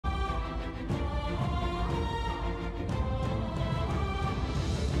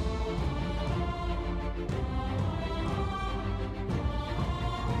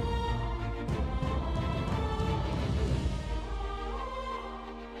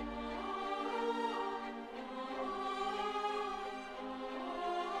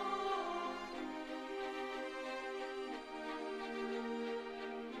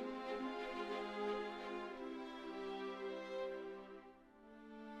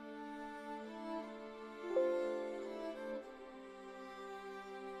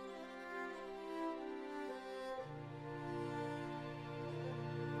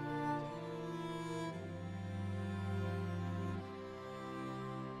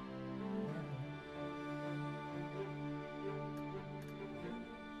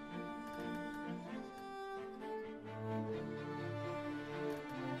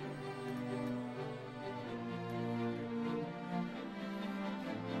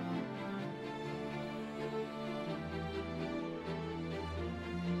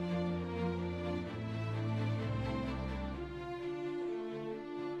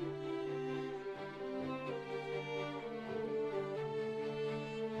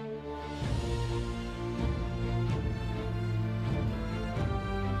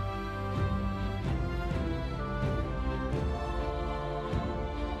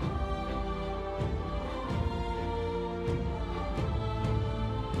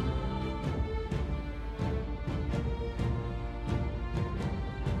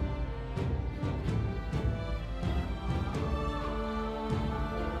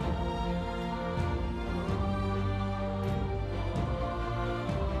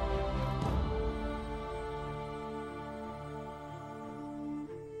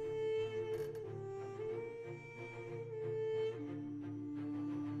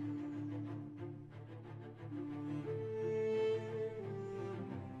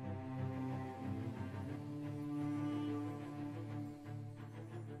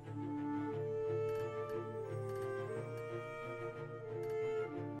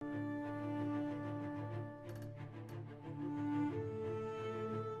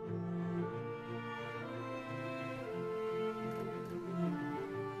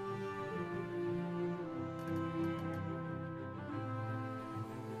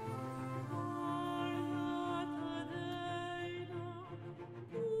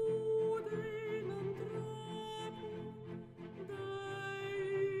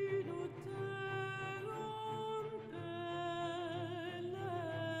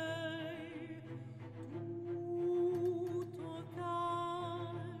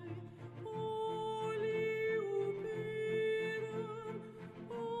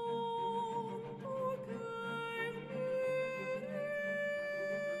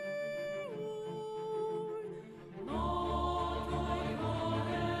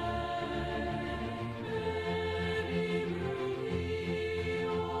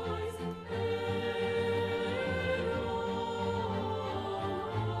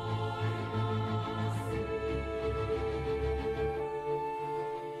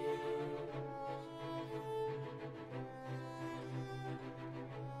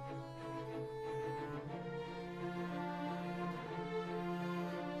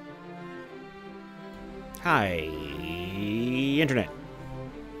Hi, Internet.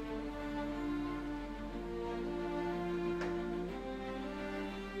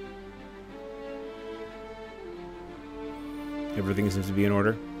 Everything seems to be in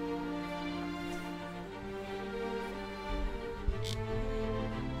order.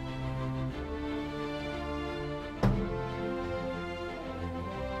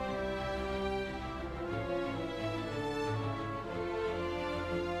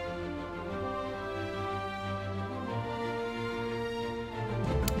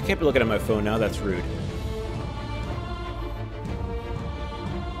 I can't be looking at my phone now, that's rude.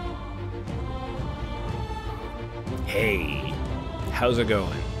 Hey, how's it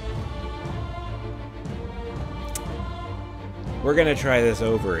going? We're gonna try this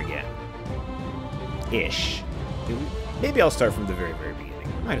over again. Ish. Maybe I'll start from the very, very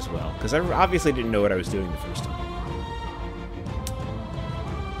beginning. Might as well, because I obviously didn't know what I was doing the first time.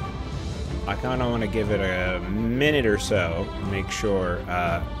 I kind of want to give it a minute or so, make sure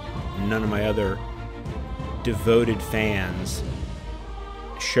none of my other devoted fans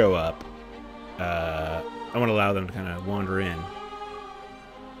show up. I want to allow them to kind of wander in.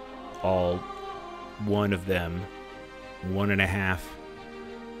 All one of them, 1.5.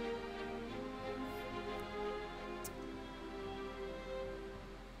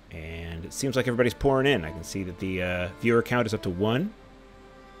 And it seems like everybody's pouring in. I can see that the viewer count is up to 1.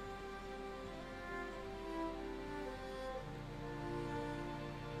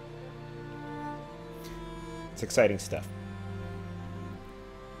 It's exciting stuff.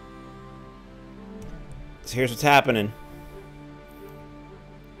 So here's what's happening.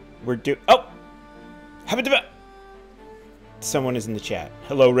 Oh! Someone is in the chat.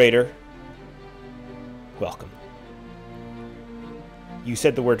 Hello, Raider. Welcome. You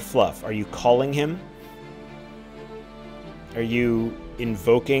said the word fluff. Are you calling him? Are you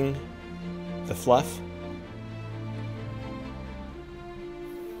invoking the fluff?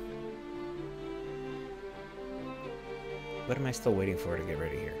 What am I still waiting for to get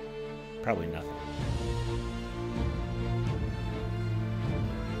ready here? Probably nothing.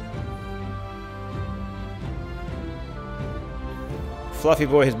 Fluffy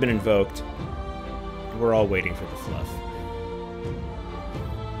Boy has been invoked. We're all waiting for the fluff.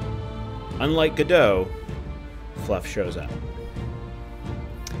 Unlike Godot, fluff shows up.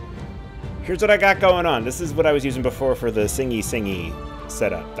 Here's what I got going on. This is what I was using before for the singy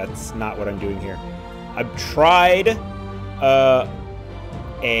setup. That's not what I'm doing here. I've tried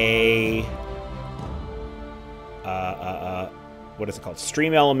what is it called?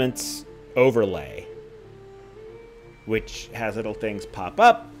 Stream Elements overlay, which has little things pop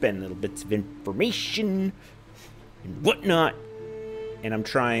up and little bits of information and whatnot. And I'm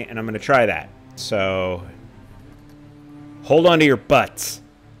going to try that. So hold on to your butts.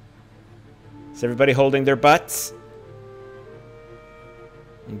 Is everybody holding their butts?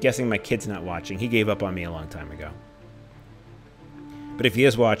 I'm guessing my kid's not watching. He gave up on me a long time ago. But if he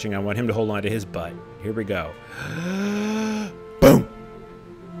is watching, I want him to hold on to his butt. Here we go. Boom!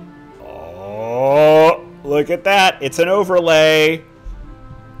 Oh, look at that. It's an overlay.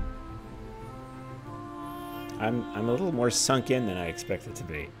 I'm a little more sunk in than I expected to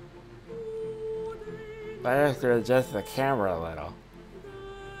be. I have to adjust the camera a little.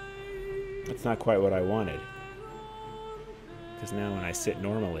 That's not quite what I wanted. Because now when I sit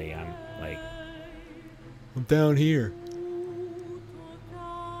normally, I'm like, I'm down here.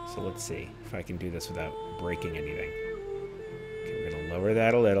 So let's see if I can do this without breaking anything. Okay, we're gonna lower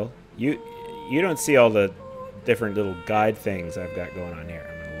that a little. You don't see all the different little guide things I've got going on here.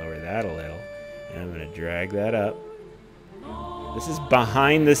 I'm gonna lower that a little, and I'm gonna drag that up. This is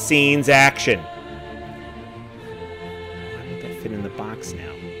behind the scenes action. Why don't that fit in the box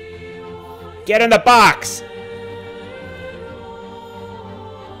now? Get in the box!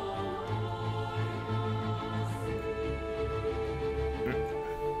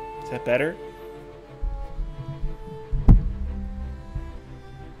 Is that better?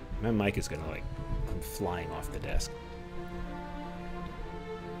 My mic is gonna like come flying off the desk.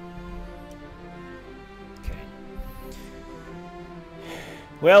 Okay.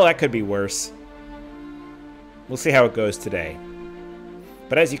 Well, that could be worse. We'll see how it goes today.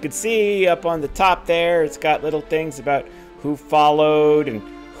 But as you can see up on the top there, it's got little things about who followed and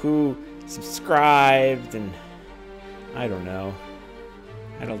who subscribed, and I don't know.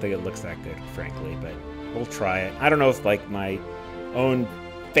 I don't think it looks that good, frankly, but we'll try it. I don't know if like my own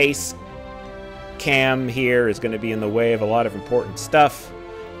face cam here is going to be in the way of a lot of important stuff.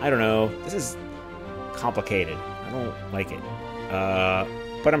 I don't know. This is complicated. I don't like it.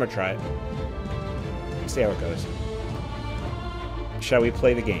 But I'm going to try it. See how it goes. Shall we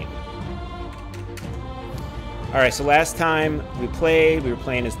play the game? All right, so last time we played, we were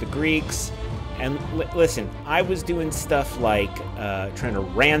playing as the Greeks. And listen, I was doing stuff like trying to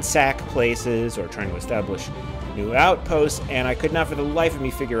ransack places or trying to establish new outposts, and I could not for the life of me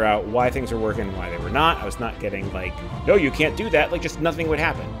figure out why things were working and why they were not. I was not getting like, no, you can't do that. Like, just nothing would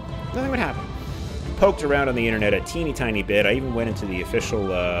happen. Nothing would happen. Poked around on the internet a teeny tiny bit. I even went into the official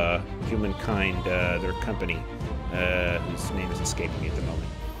Humankind, their company, whose name is escaping me at the moment.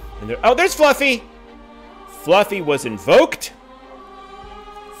 And oh, there's Fluffy! Fluffy was invoked.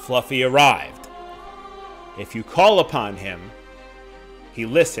 Fluffy arrived. If you call upon him, he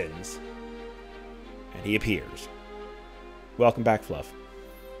listens, and he appears. Welcome back, Fluff.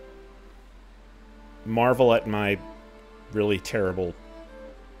 Marvel at my really terrible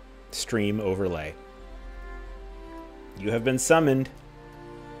stream overlay. You have been summoned.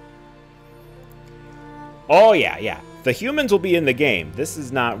 Oh, yeah. The humans will be in the game. This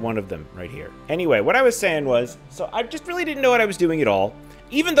is not one of them right here. Anyway, what I was saying was, so I just really didn't know what I was doing at all.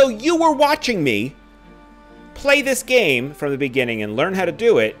 Even though you were watching me play this game from the beginning and learn how to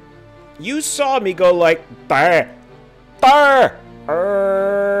do it, you saw me go like, bah, bah,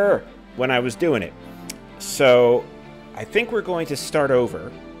 when I was doing it. So I think we're going to start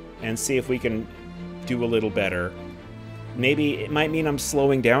over and see if we can do a little better. Maybe it might mean I'm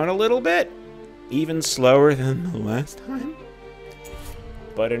slowing down a little bit, even slower than the last time.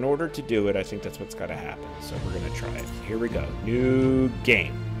 But in order to do it, I think that's what's got to happen. So we're going to try it. Here we go. New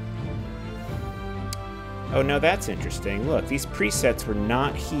game. Oh, no, that's interesting. Look, these presets were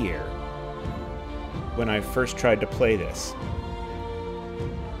not here when I first tried to play this.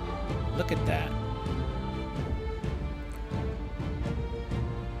 Look at that.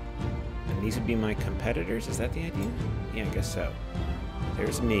 And these would be my competitors? Is that the idea? Yeah, I guess so.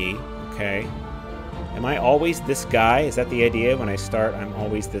 There's me. Okay. Am I always this guy? Is that the idea? When I start, I'm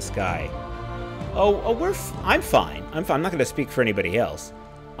always this guy. I'm fine. I'm fine. I'm not going to speak for anybody else.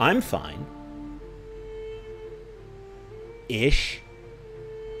 I'm fine. Ish.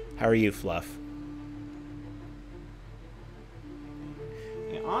 How are you, Fluff?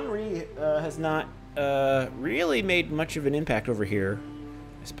 Yeah, Henri has not really made much of an impact over here.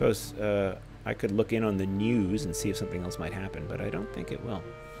 I suppose I could look in on the news and see if something else might happen, but I don't think it will.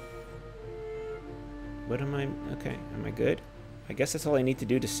 What am I... Okay, am I good? I guess that's all I need to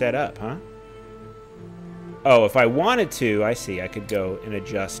do to set up, huh? Oh, if I wanted to, I see. I could go and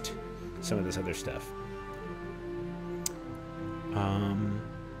adjust some of this other stuff.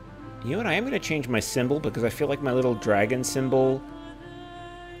 You know what? I am going to change my symbol because I feel like my little dragon symbol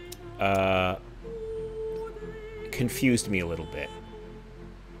confused me a little bit.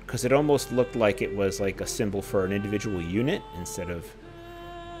 Because it almost looked like it was like a symbol for an individual unit instead of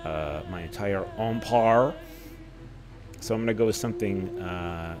my entire empire. So I'm going to go with something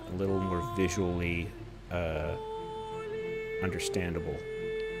a little more visually understandable.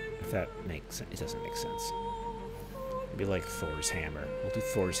 If that makes sense. It doesn't make sense. It'd be like Thor's hammer. We'll do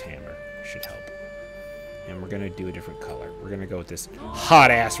Thor's hammer. Should help. And we're going to do a different color. We're going to go with this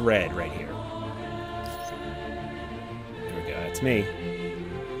hot-ass red right here. There we go. That's me.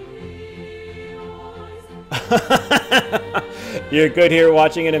 You're good here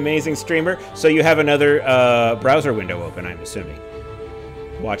watching an amazing streamer. So you have another browser window open, I'm assuming.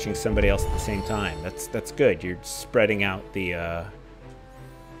 Watching somebody else at the same time. That's good. You're spreading out the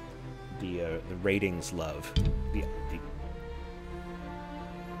ratings love.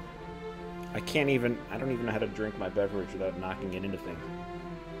 I don't even know how to drink my beverage without knocking it into things.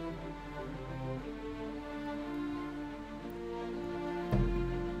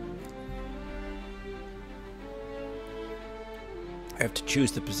 I have to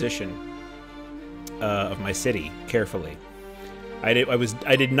choose the position of my city carefully. I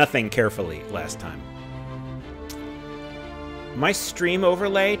did nothing carefully last time. My stream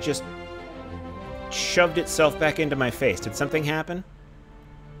overlay just shoved itself back into my face. Did something happen?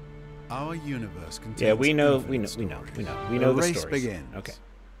 Our universe contains we know the stories. Race begins. Okay.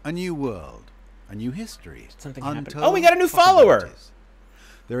 A new world, a new history. Something happened. Oh, we got a new follower.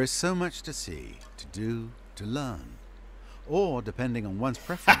 There is so much to see, to do, to learn, or depending on one's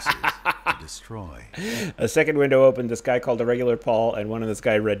preferences, to destroy. A second window opened. This guy called a regular Paul, and one of this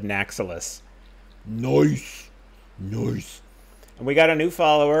guy read Naxalus. Nice. And we got a new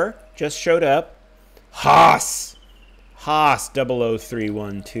follower. Just showed up. Haas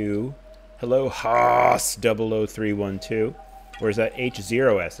 00312. Hello, Haas 00312. Or is that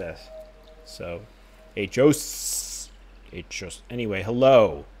H0SS? So, Hos. Anyway,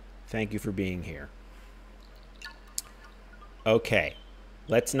 hello. Thank you for being here. Okay.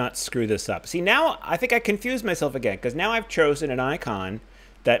 Let's not screw this up. See, now I think I confused myself again, because now I've chosen an icon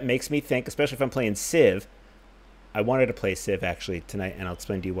that makes me think, especially if I'm playing Civ, I wanted to play Civ actually tonight, and I'll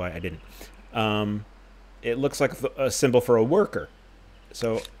explain to you why I didn't. It looks like a symbol for a worker.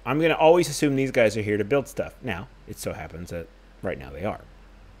 So I'm going to always assume these guys are here to build stuff. Now, it so happens that right now they are.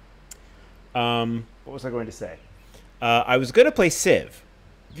 What was I going to say? I was going to play Civ,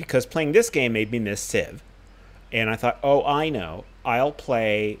 because playing this game made me miss Civ. And I thought, oh, I know. I'll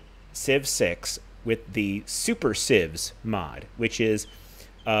play Civ 6 with the Super Civs mod, which is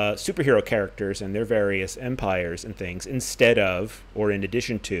superhero characters and their various empires and things, instead of, or in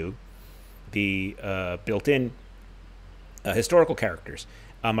addition to, the built-in historical characters.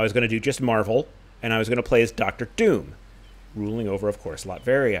 I was going to do just Marvel, and I was going to play as Dr. Doom, ruling over, of course,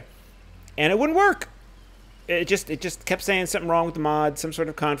 Latveria. And it wouldn't work. It just kept saying something wrong with the mod, some sort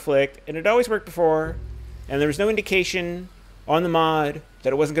of conflict, and it always worked before. And there was no indication on the mod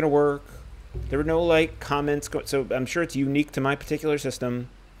that it wasn't going to work. There were no, like, comments. So I'm sure it's unique to my particular system.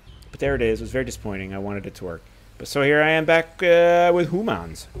 But there it is. It was very disappointing. I wanted it to work. But so here I am back with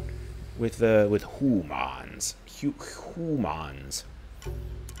humans. With humans. Humans.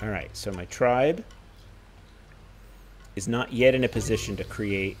 All right. So my tribe is not yet in a position to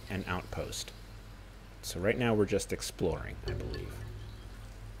create an outpost. So right now we're just exploring, I believe.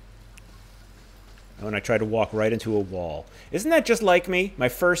 Oh, and I try to walk right into a wall. Isn't that just like me? My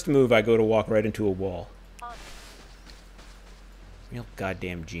first move, I go to walk right into a wall. Real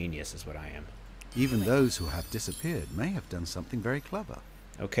goddamn genius is what I am. Even those who have disappeared may have done something very clever.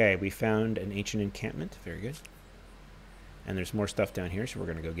 Okay, we found an ancient encampment. Very good. And there's more stuff down here, so we're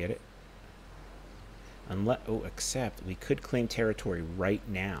going to go get it. Except we could claim territory right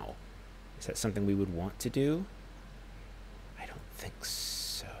now. Is that something we would want to do? I don't think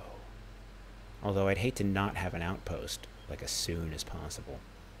so. Although I'd hate to not have an outpost, like, as soon as possible.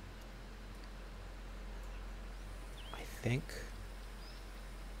 I think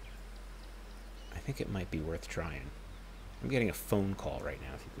it might be worth trying. I'm getting a phone call right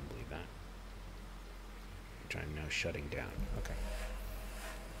now, if you can believe that. I'm trying now shutting down. Okay.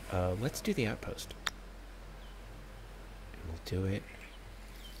 Let's do the outpost. And we'll do it.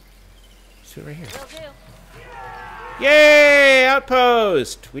 Let's do it right here. Yay!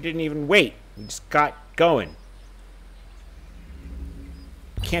 Outpost! We didn't even wait. We just got going.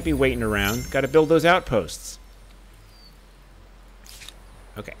 Can't be waiting around. Got to build those outposts.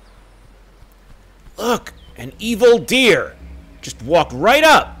 Okay. Look! An evil deer! Just walked right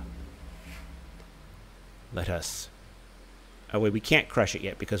up! Let us... Oh, wait, we can't crush it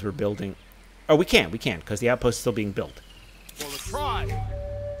yet because we're building... Oh, we can, because the outpost is still being built. For the tribe!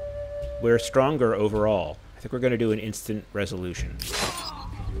 We're stronger overall. I think we're going to do an instant resolution.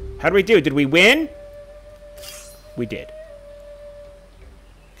 How do we do? Did we win? We did.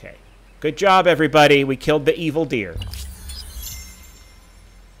 Okay. Good job, everybody. We killed the evil deer.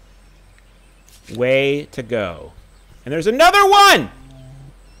 Way to go. And there's another one!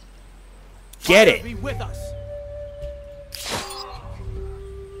 Get it. Be with us.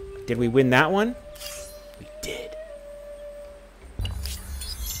 Did we win that one? We did.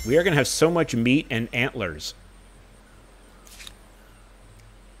 We are going to have so much meat and antlers.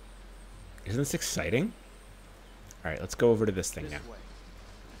 Isn't this exciting? All right, let's go over to this thing now.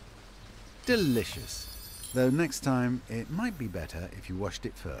 Delicious. Though next time, it might be better if you washed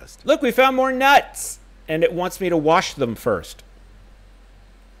it first. Look, we found more nuts! And it wants me to wash them first.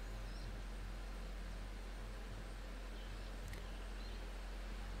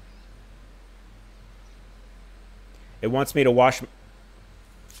 It wants me to wash...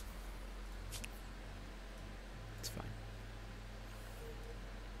 It's fine.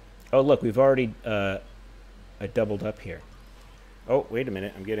 Oh, look, we've already doubled up here. Oh, wait a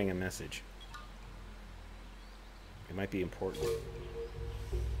minute. I'm getting a message. It might be important.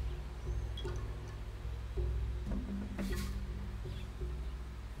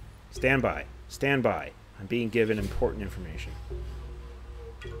 Stand by. Stand by. I'm being given important information.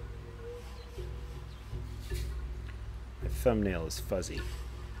 My thumbnail is fuzzy.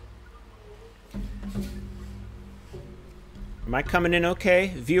 Am I coming in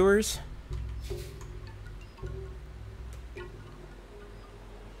okay, viewers?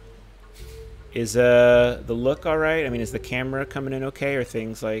 Is the look all right? I mean, is the camera coming in okay? Or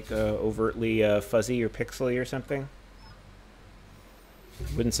things like overtly fuzzy or pixely or something?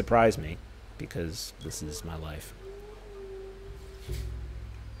 Wouldn't surprise me, because this is my life.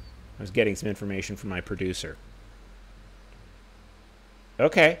 I was getting some information from my producer.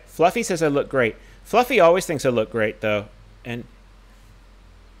 Okay, Fluffy says I look great. Fluffy always thinks I look great, though. And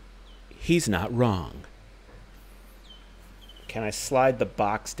he's not wrong. Can I slide the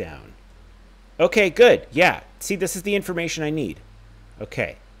box down? Okay, good. Yeah. See, this is the information I need.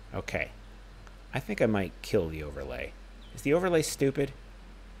 Okay. Okay. I think I might kill the overlay. Is the overlay stupid?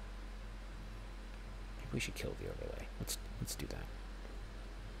 Maybe we should kill the overlay. Let's do that.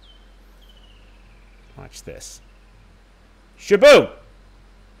 Watch this. Shaboom!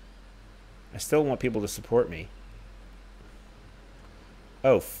 I still want people to support me.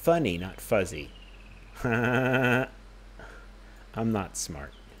 Oh, funny, not fuzzy. I'm not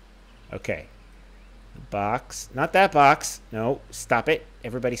smart. Okay. The box. Not that box. No, stop it.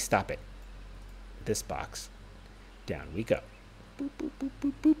 Everybody stop it. This box. Down we go. Boop, boop, boop,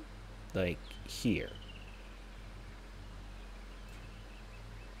 boop, boop. Like here.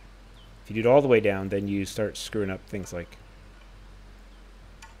 If you do it all the way down, then you start screwing up things like...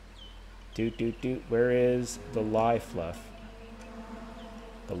 Doot, doot, doot. Where is the lie fluff?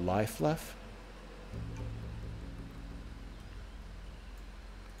 The lie fluff?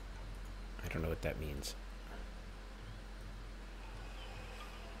 I don't know what that means.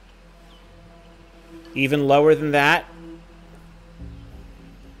 Even lower than that?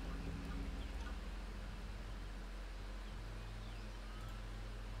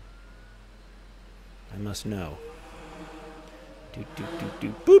 I must know. Doot, doot, doot,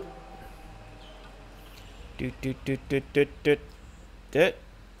 doot, boop. Doot, doot, doot, doot, doot, doot. Doot.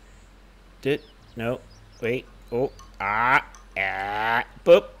 Doot. No. Wait. Oh. Ah. Ah.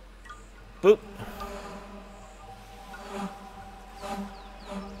 Boop. Boop.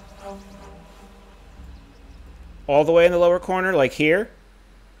 All the way in the lower corner, like here?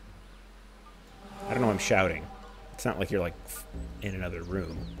 I don't know, I'm shouting. It's not like you're like in another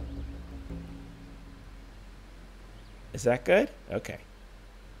room. Is that good? Okay.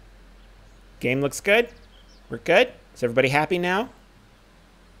 Game looks good? We're good? Is everybody happy now?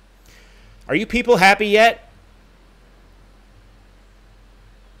 Are you people happy yet?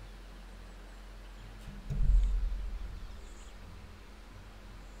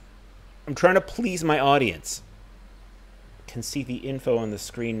 I'm trying to please my audience. Can see the info on the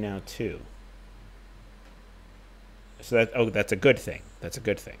screen now too. So that, oh, that's a good thing. That's a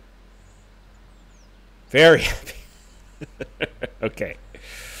good thing. Very happy. Okay.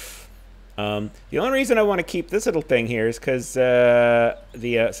 The only reason I want to keep this little thing here is because the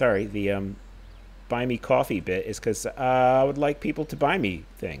buy me coffee bit is because I would like people to buy me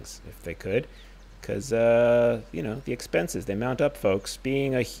things if they could, because you know, the expenses, they mount up, folks.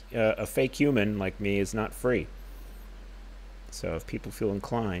 Being a fake human like me is not free. So if people feel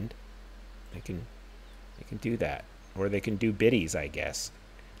inclined, they can do that, or they can do biddies, I guess.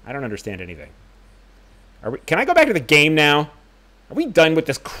 I don't understand anything. Can I go back to the game now? Are we done with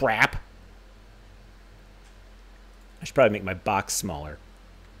this crap? I should probably make my box smaller.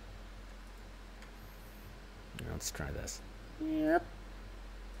 Let's try this. Yep.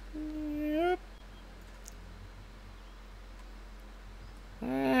 Yep.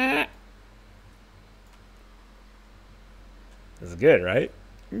 This is good, right?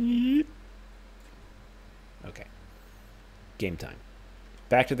 Okay. Game time.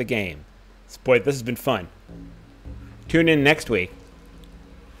 Back to the game. Boy, this has been fun. Tune in next week.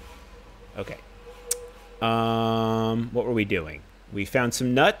 Okay. What were we doing? We found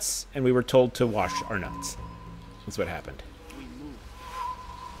some nuts, and we were told to wash our nuts. That's what happened.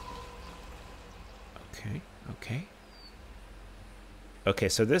 Okay, okay. Okay,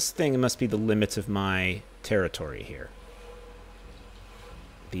 so this thing must be the limits of my territory here.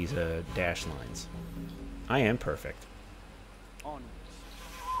 These dash lines. I am perfect.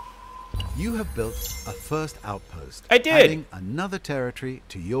 You have built a first outpost. I did! Adding another territory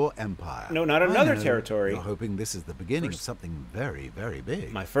to your empire. No, not another territory. You're hoping this is the beginning of something very, very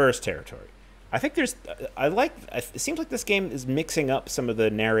big. My first territory. I think there's... it seems like this game is mixing up some of the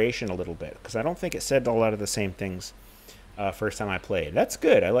narration a little bit, because I don't think it said a lot of the same things first time I played. That's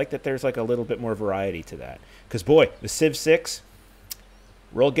good. I like that there's like a little bit more variety to that. Because, boy, the Civ 6,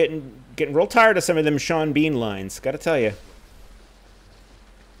 we're all getting real tired of some of them Sean Bean lines. Gotta tell you.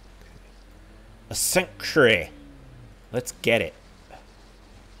 A sanctuary. Let's get it.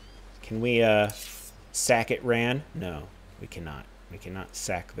 Can we sack it, Ran? No, we cannot. We cannot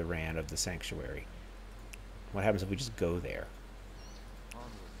sack the Ran of the sanctuary. What happens if we just go there?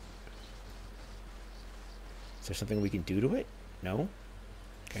 Is there something we can do to it? No?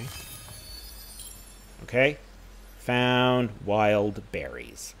 Okay. Okay. Found wild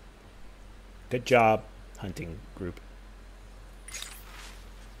berries. Good job, hunting group.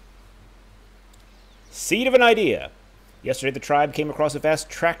 Seed of an idea. Yesterday the tribe came across a vast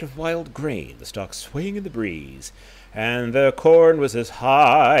tract of wild grain, the stalks swaying in the breeze, and the corn was as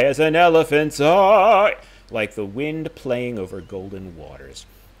high as an elephant's eye, like the wind playing over golden waters.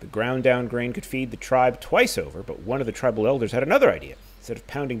 The ground-down grain could feed the tribe twice over, but one of the tribal elders had another idea. Instead of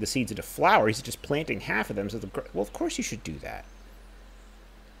pounding the seeds into flour, he's just planting half of them. So well, of course you should do that.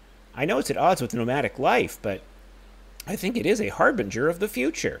 I know it's at odds with nomadic life, but I think it is a harbinger of the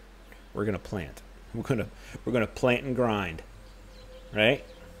future. We're gonna plant. We're gonna plant and grind, right?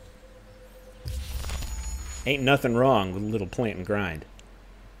 Ain't nothing wrong with a little plant and grind.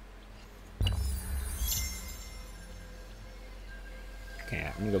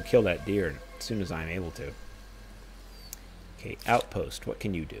 Okay, I'm gonna go kill that deer as soon as I'm able to. Okay, outpost. What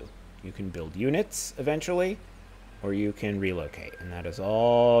can you do? You can build units eventually, or you can relocate, and that is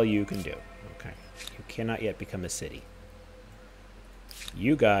all you can do. Okay, you cannot yet become a city.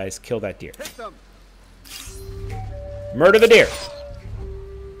 You guys kill that deer. Murder the deer.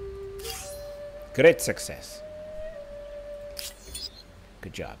 Great success.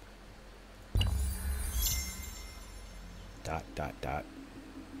 Good job. Dot, dot, dot.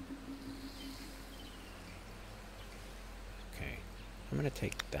 Okay. I'm going to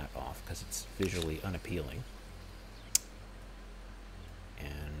take that off because it's visually unappealing.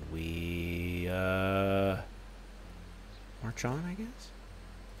 And we, march on, I guess?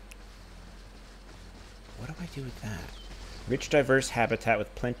 What do I do with that? Rich, diverse habitat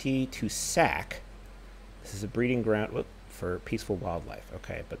with plenty to sack. This is a breeding ground for peaceful wildlife.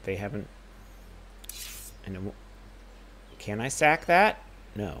 Okay, but they haven't... And can I sack that?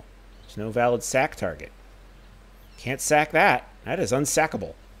 No. There's no valid sack target. Can't sack that. That is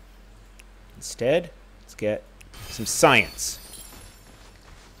unsackable. Instead, let's get some science.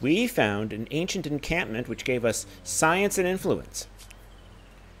 We found an ancient encampment which gave us science and influence.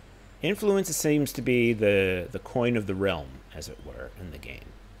 Influence seems to be the coin of the realm, as it were, in the game.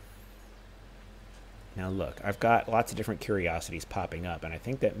 Now look, I've got lots of different curiosities popping up, and I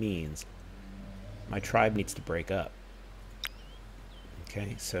think that means my tribe needs to break up.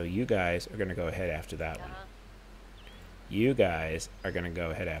 Okay, so you guys are going to go ahead after that one. You guys are going to go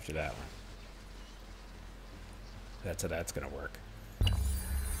ahead after that one. That's how that's going to work.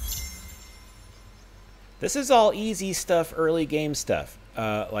 This is all easy stuff, early game stuff.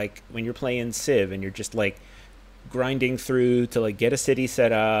 Like when you're playing Civ and you're just like grinding through to like get a city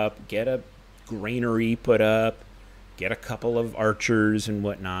set up, get a granary put up, get a couple of archers and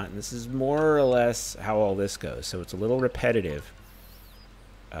whatnot. And this is more or less how all this goes. So it's a little repetitive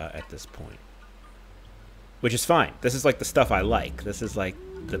at this point, which is fine. This is like the stuff I like. This is like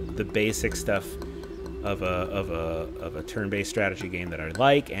the basic stuff of a turn-based strategy game that I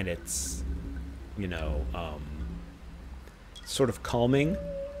like, and it's, you know, sort of calming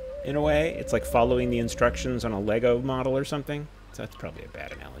in a way. It's like following the instructions on a Lego model or something. So that's probably a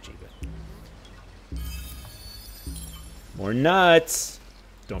bad analogy, but more nuts.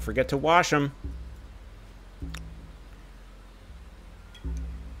 Don't forget to wash them.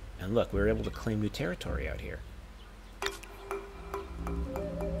 And look, we were able to claim new territory out here.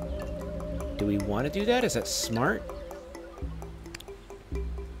 Do we want to do that? Is that smart? It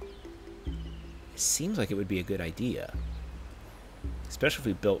seems like it would be a good idea. Especially if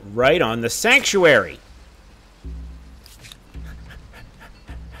we built right on the sanctuary.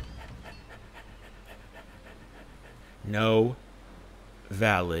 No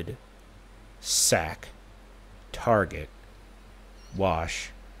valid sack target.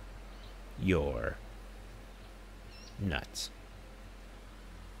 Wash your nuts.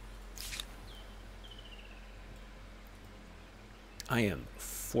 I am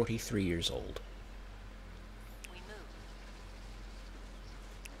 43 years old. We move.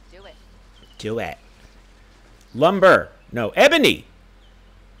 Do it. Do it. Lumber. No, ebony.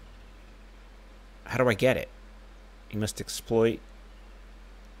 How do I get it? You must exploit.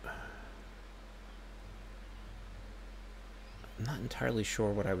 I'm not entirely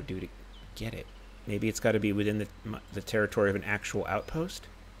sure what I would do to get it. Maybe it's got to be within the territory of an actual outpost?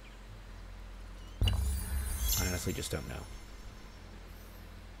 I honestly just don't know.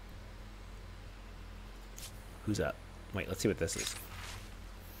 Who's up? Wait, let's see what this is.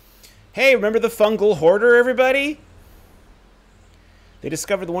 Hey, remember the fungal hoarder, everybody? They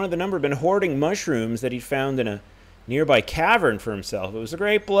discovered one of the number had been hoarding mushrooms that he'd found in a nearby cavern for himself. It was a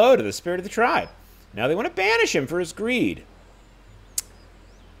great blow to the spirit of the tribe. Now they want to banish him for his greed.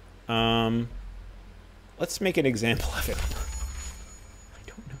 Let's make an example of it. I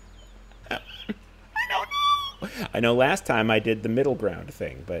don't know. I know last time I did the middle ground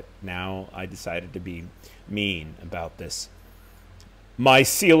thing, but now I decided to be mean about this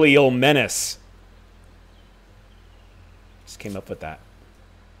mycelial menace. Just came up with that.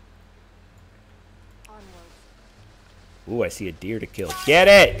 Onward. Ooh, I see a deer to kill. Get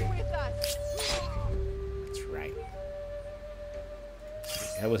it! That's right.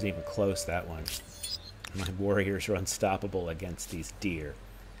 That wasn't even close, that one. My warriors are unstoppable against these deer.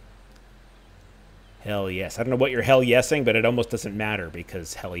 Hell yes. I don't know what you're hell yesing, but it almost doesn't matter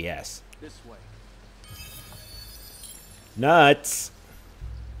because hell yes. This way. Nuts.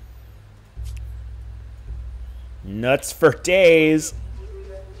 Nuts for days.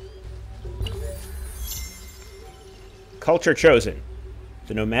 Culture chosen.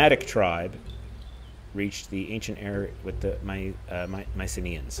 The nomadic tribe reached the ancient area with the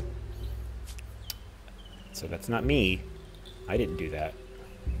Mycenaeans. So that's not me. I didn't do that.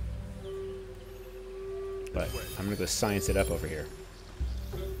 But I'm going to go science it up over here.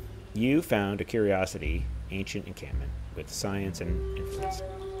 You found a curiosity, ancient encampment, with science and influence.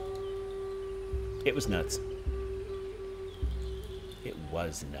 It was nuts. It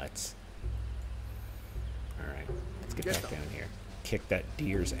was nuts. Alright, let's get back down here. Kick that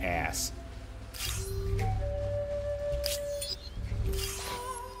deer's ass.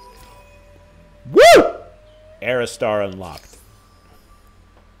 Woo! Era Star unlocked.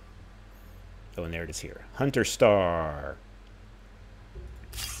 Oh, and there it is here. Hunter Star.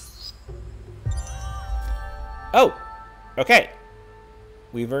 Oh! Okay.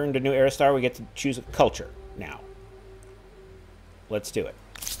 We've earned a new Era Star. We get to choose a culture now. Let's do it.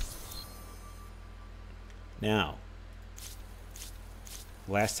 Now.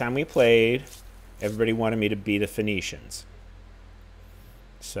 Last time we played, everybody wanted me to be the Phoenicians.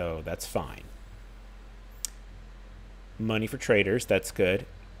 So that's fine. Money for traders, that's good.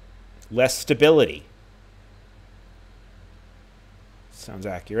 Less stability. Sounds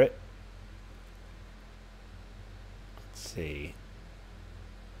accurate. Let's see.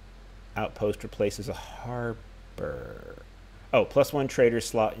 Outpost replaces a harbor. Oh, +1 trader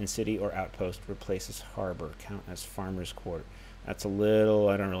slot in city or outpost replaces harbor. Count as farmer's quarter. That's a little...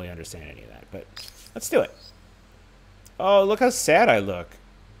 I don't really understand any of that, but let's do it. Oh, look how sad I look.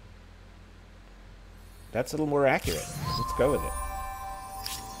 That's a little more accurate. Let's go with it.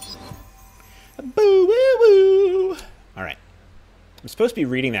 Boo woo woo. All right. I'm supposed to be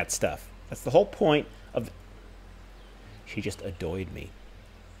reading that stuff. That's the whole point of... She just adored me.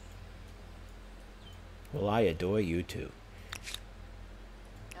 Well, I adore you too.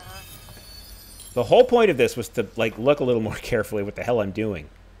 The whole point of this was to, like, look a little more carefully what the hell I'm doing.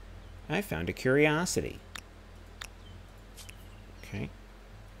 I found a curiosity. Okay.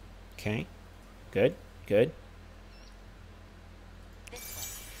 Okay. Good. Good.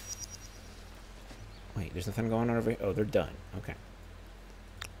 Wait, there's nothing going on over here? Oh, they're done. Okay.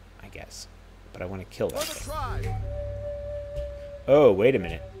 I guess. But I want to kill that thing. Oh, wait a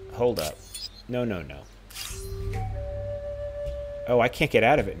minute. Hold up. No, no, no. Oh, I can't get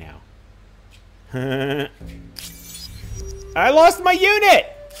out of it now. I lost my unit!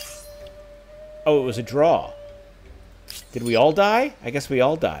 Oh, it was a draw. Did we all die? I guess we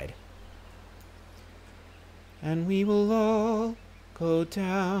all died. And we will all go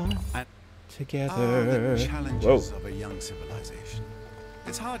down together. The challenges of a young civilization.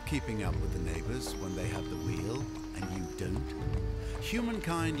 It's hard keeping up with the neighbors when they have the wheel and you don't.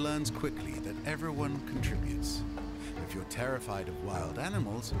 Humankind learns quickly that everyone contributes. If you're terrified of wild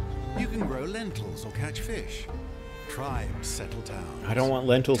animals, you can grow lentils or catch fish. Tribes settle towns. I don't want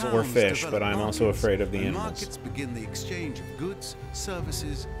lentils or Towns fish, develop but I'm also markets, afraid of the and animals. Markets begin the exchange of goods,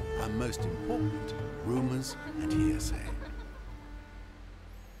 services, and most important, rumors and hearsay.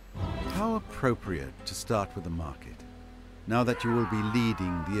 How appropriate to start with the market, now that you will be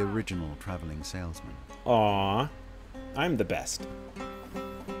leading the original traveling salesman. Aw, I'm the best.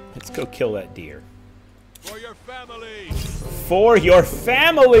 Let's go kill that deer. For your families! For your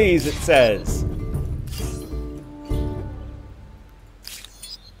families, it says.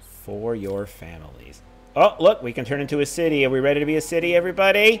 For your families. Oh, look, we can turn into a city. Are we ready to be a city,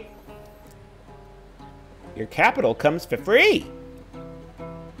 everybody? Your capital comes for free.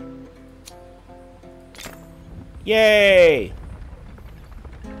 Yay!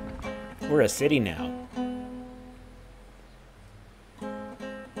 We're a city now.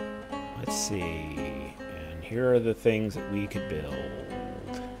 Let's see. And here are the things that we could build.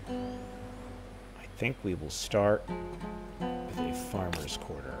 I think we will start with a farmer's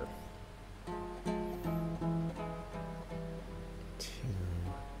quarter.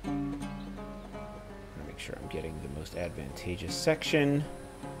 Make sure I'm getting the most advantageous section.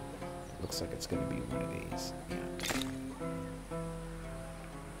 Looks like it's going to be one of these. Yeah.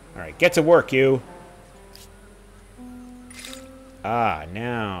 All right, get to work, you. Ah,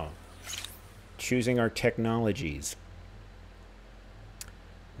 now choosing our technologies.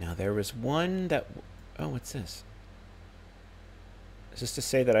 Now there was one that... Oh, what's this? Is this to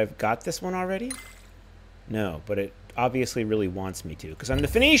say that I've got this one already? No, but it obviously really wants me to, because I'm the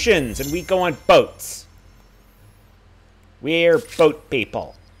Phoenicians and we go on boats. We're boat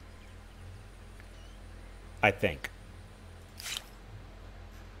people. I think.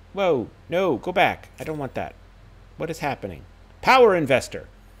 Whoa, no, go back. I don't want that. What is happening? Power investor.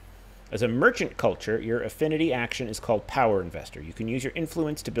 As a merchant culture, your affinity action is called power investor. You can use your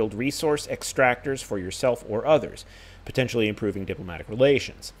influence to build resource extractors for yourself or others, potentially improving diplomatic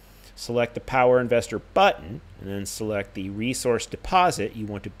relations. Select the power investor button, and then select the resource deposit you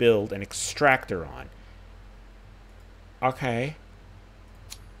want to build an extractor on. Okay.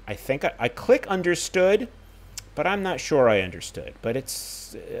 I think I click understood, but I'm not sure I understood. But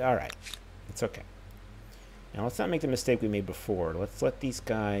it's all right. It's okay. Now, let's not make the mistake we made before. Let's let these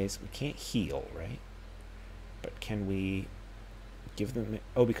guys... We can't heal, right? But can we give them...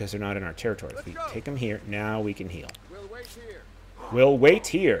 Oh, because they're not in our territory. If we take them here, now we can heal. We'll wait here. We'll wait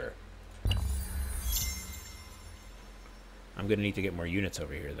here. I'm going to need to get more units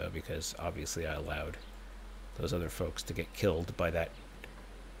over here, though, because obviously I allowed those other folks to get killed by that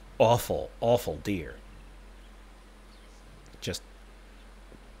awful, awful deer. Just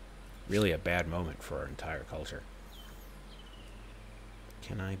really a bad moment for our entire culture.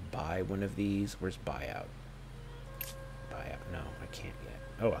 Can I buy one of these? Where's buyout? Buyout. No, I can't yet.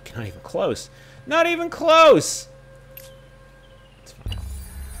 Oh, I cannot even close. Not even close! It's fine.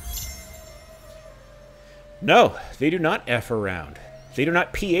 No, they do not F around. They do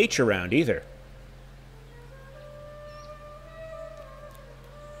not PH around either.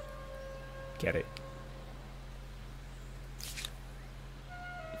 Get it?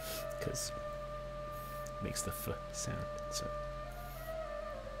 Because it makes the F sound, so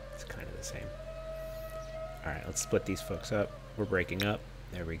it's kind of the same. Alright, let's split these folks up. We're breaking up.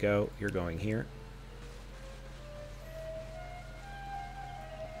 There we go. You're going here.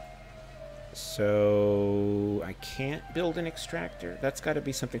 So I can't build an extractor. That's got to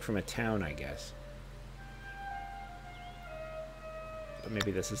be something from a town, I guess. But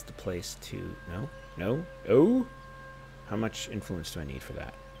maybe this is the place to... No? No? Oh? How much influence do I need for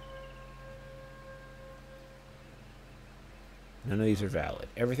that? None of these are valid.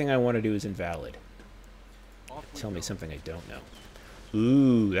 Everything I want to do is invalid. Tell me something I don't know.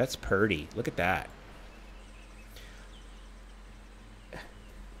 Ooh, that's purty. Look at that.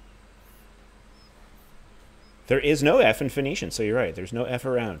 There is no F in Phoenician, so you're right. There's no F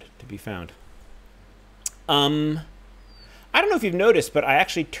around to be found. I don't know if you've noticed, but I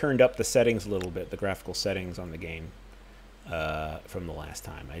actually turned up the settings a little bit, the graphical settings on the game from the last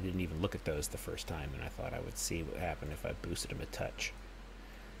time. I didn't even look at those the first time, and I thought I would see what happened if I boosted them a touch.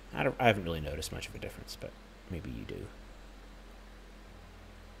 I haven't really noticed much of a difference, but maybe you do.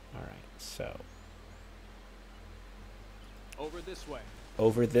 All right, so. Over this way.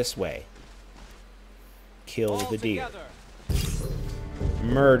 Over this way. Kill All the deer. together.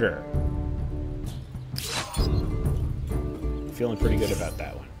 Murder. Feeling pretty good about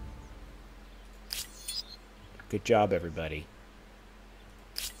that one. Good job, everybody.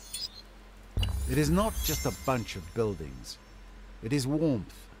 It is not just a bunch of buildings. It is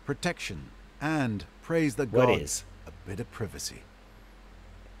warmth, protection, and, praise the What gods, is? a bit of privacy.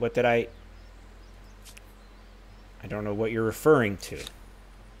 What did I don't know what you're referring to.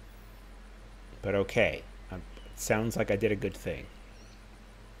 But okay. It sounds like I did a good thing.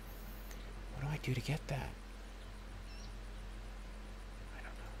 What do I do to get that? I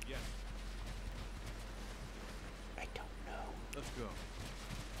don't know. Yes. I don't know. Let's go.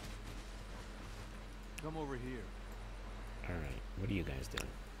 Come over here. Alright, what are you guys doing?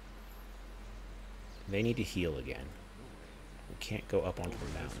 They need to heal again. We can't go up onto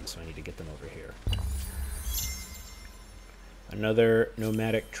the mountain, so I need to get them over here. Another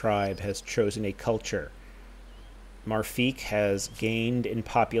nomadic tribe has chosen a culture. Marfiq has gained in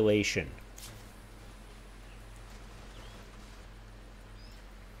population.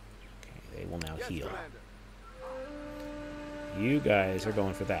 Okay, they will now Yes, heal. Commander. You guys are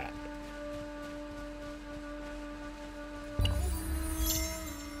going for that.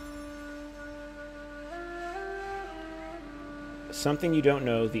 Something you don't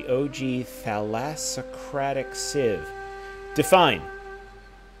know, the OG thalassocratic sieve. Define.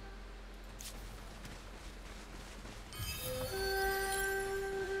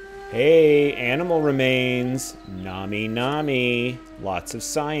 Hey, animal remains. Nami nami. Lots of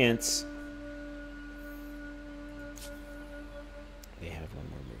science. They have one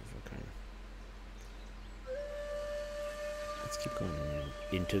more move, okay. Let's keep going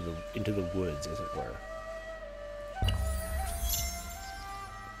into the woods, as it were.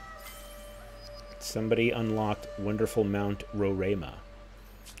 Somebody unlocked wonderful Mount Rorema.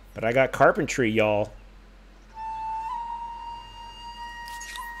 But I got carpentry, y'all.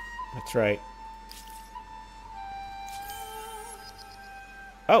 That's right.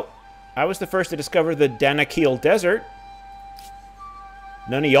 Oh, I was the first to discover the Danakil Desert.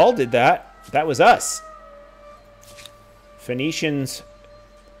 None of y'all did that. That was us. Phoenicians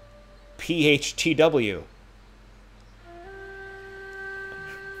PHTW.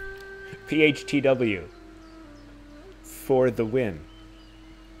 PHTW. For the win.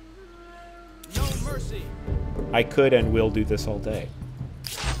 No mercy. I could and will do this all day.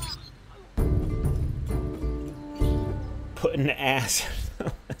 Put an ass.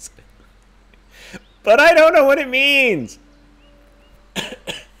 But I don't know what it means.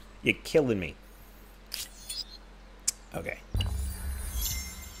 You're killing me. Okay.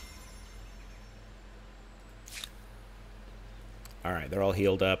 All right, they're all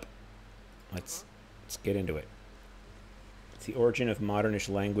healed up. Let's get into it. It's the origin of modernish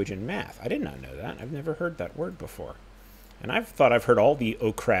language and math. I did not know that. I've never heard that word before. And I've thought I've heard all the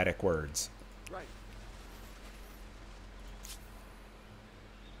Ocratic words. Right.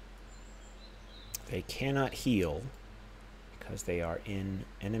 They cannot heal because they are in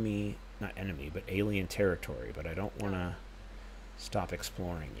enemy, not enemy, but alien territory. But I don't want to stop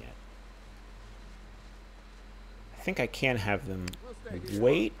exploring yet. I think I can have them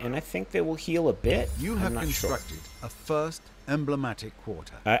wait, and I think they will heal a bit. You have constructed a first emblematic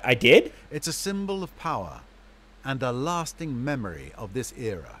quarter. I did? It's a symbol of power and a lasting memory of this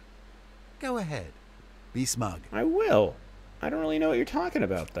era. Go ahead. Be smug. I will. I don't really know what you're talking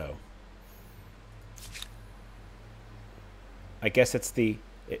about, though. I guess it's the...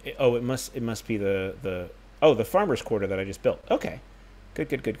 oh, it must be the... oh, the farmer's quarter that I just built. Okay.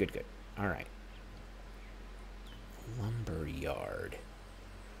 Good. All right. Lumber yard.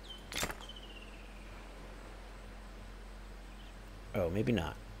 Oh, maybe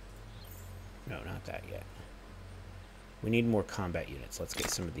not. No, not that yet. We need more combat units. Let's get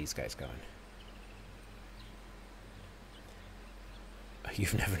some of these guys going.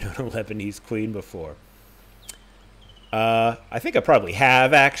 You've never known a Lebanese queen before. I think I probably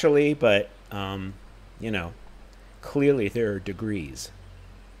have, actually, but, you know, clearly there are degrees.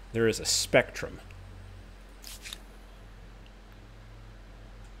 There is a spectrum.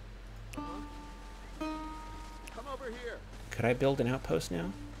 Come over here. Could I build an outpost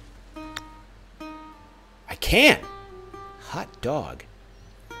now? I can! Hot dog.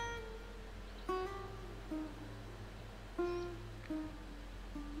 I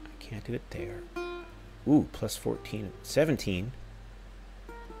can't do it there. Ooh, plus 14. 17.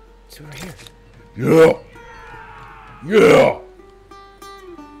 It's over here. Yeah! Yeah!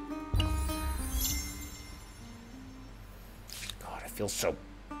 God, I feel so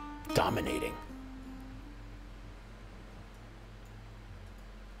dominating.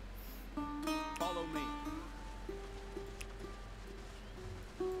 Follow me.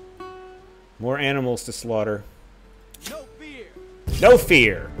 More animals to slaughter. No fear. No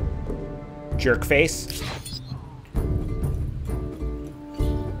fear! Jerk face.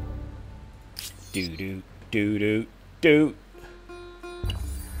 Do.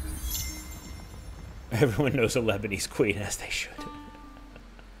 Everyone knows a Lebanese queen, as they should.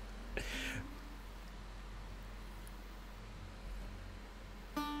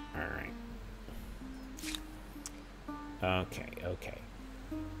 Alright. Okay.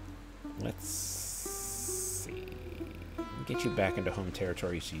 Let's see. Get you back into home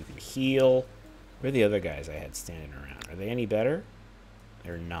territory so you can heal. Where are the other guys I had standing around? Are they any better?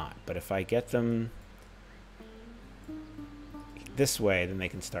 They're not. But if I get them this way, then they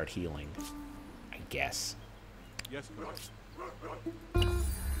can start healing. I guess. Yes, boss.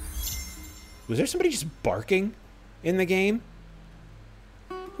 Was there somebody just barking in the game?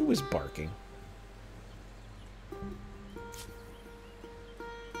 Who was barking?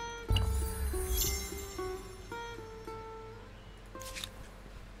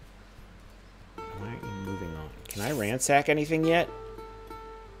 Why aren't you moving on? Can I ransack anything yet?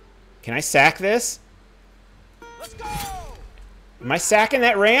 Can I sack this? Let's go! Am I sacking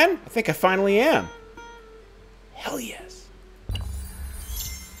that ran? I think I finally am. Hell yes.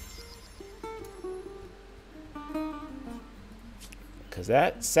 Because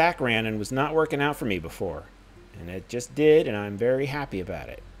that sack ran and was not working out for me before. And it just did, and I'm very happy about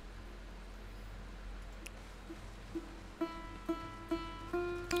it.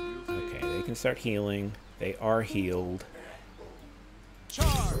 Okay, they can start healing. They are healed.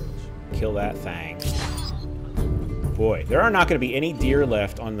 Charge! Kill that thing. Boy, there are not going to be any deer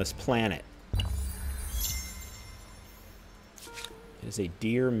left on this planet. It is a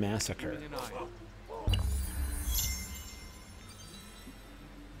deer massacre. Keep an eye.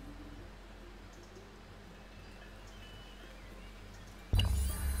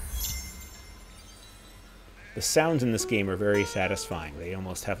 The The sounds in this game are very satisfying. They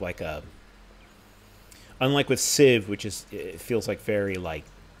almost have like a... Unlike with Civ, which is, it feels like very like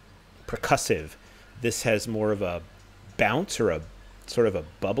percussive, this has more of a bounce or a sort of a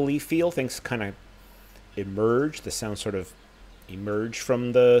bubbly feel. Things kind of emerge. The sounds sort of emerge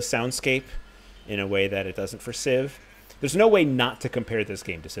from the soundscape in a way that it doesn't for Civ. There's no way not to compare this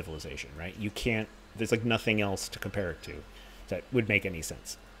game to Civilization, right? You can't, there's like nothing else to compare it to that would make any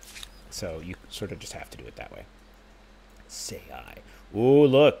sense. So you sort of just have to do it that way. Say I. Ooh,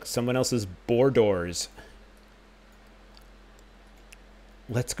 look, someone else's boar doors.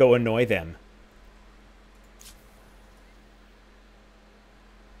 Let's go annoy them.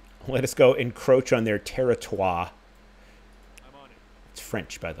 Let us go encroach on their territoire. I'm on it. It's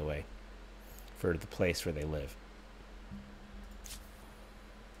French, by the way, for the place where they live.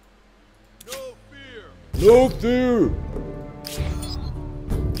 No fear. No fear!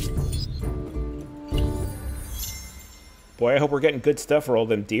 Boy, I hope we're getting good stuff for all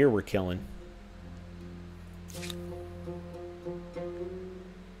them deer we're killing.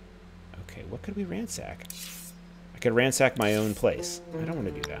 Okay, what could we ransack? I could ransack my own place. I don't want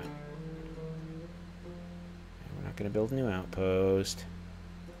to do that. We're not going to build a new outpost.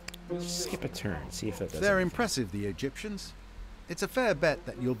 Just skip a turn, see if that does They're anything. impressive, the Egyptians. It's a fair bet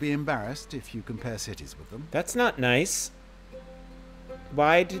that you'll be embarrassed if you compare cities with them. That's not nice.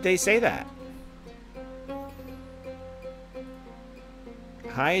 Why did they say that?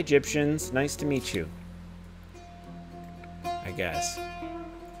 Hi, Egyptians. Nice to meet you. I guess.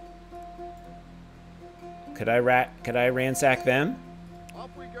 Could I ransack them? Off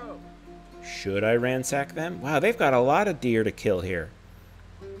we go. Should I ransack them? Wow, they've got a lot of deer to kill here.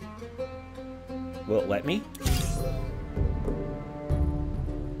 Will it let me?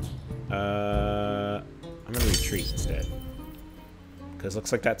 I'm gonna retreat instead. Because it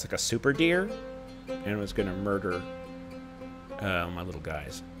looks like that's like a super deer. And it was gonna murder my little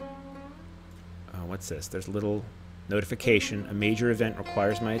guys. What's this? There's a little notification. A major event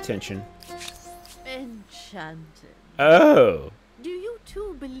requires my attention. Enchanted. Oh! Do you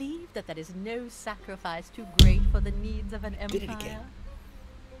too believe that there is no sacrifice too great for the needs of an empire? Did it again.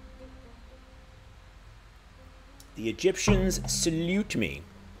 The Egyptians salute me.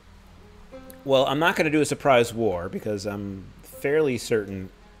 Well, I'm not going to do a surprise war because I'm fairly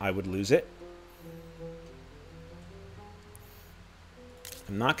certain I would lose it.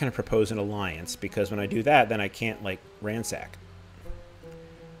 I'm not going to propose an alliance because when I do that, then I can't, like, ransack.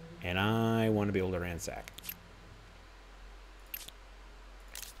 And I want to be able to ransack.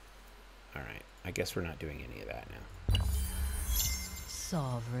 Alright, I guess we're not doing any of that now.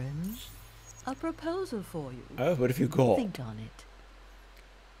 Sovereign, a proposal for you. Oh, what have you got? Think on it.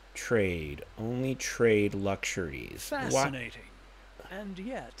 Trade. Only trade luxuries. Fascinating. And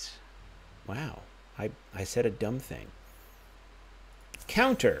yet... Wow. I said a dumb thing.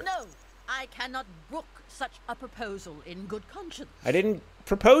 Counter. No, I cannot brook such a proposal in good conscience. I didn't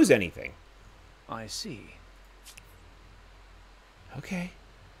propose anything. I see. Okay.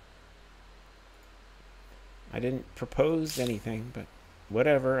 I didn't propose anything, but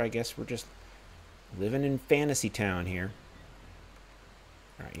whatever. I guess we're just living in fantasy town here.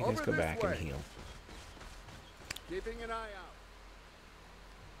 Alright, you guys Over go this back and way. heal. Keeping an eye out.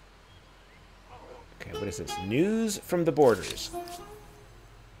 Okay, what is this? News from the borders.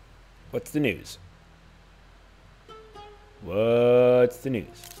 What's the news? What's the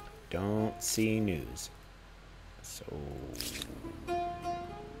news? Don't see news. So...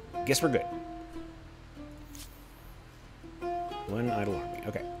 guess we're good. One idle army.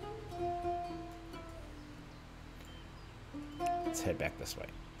 Okay. Let's head back this way.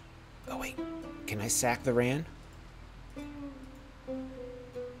 Oh, wait. Can I sack the Ran?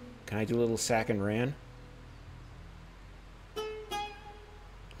 Can I do a little sack and Ran?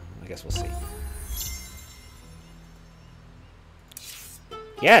 I guess we'll see.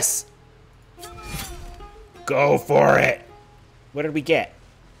 Yes! Go for it! What did we get?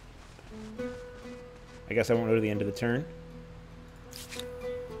 I guess I won't go to the end of the turn.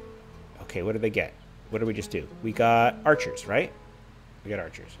 Okay, what did they get? What did we just do? We got archers, right? We got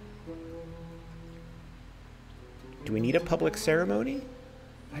archers. Do we need a public ceremony?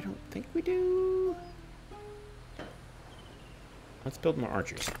 I don't think we do. Let's build more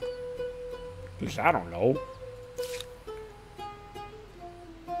archers. Because I don't know.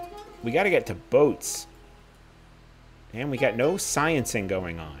 We gotta get to boats. And we got no sciencing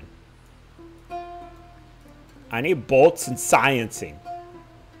going on. I need bolts and sciencing.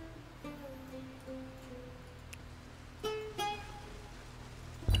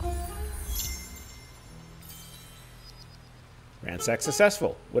 Ransack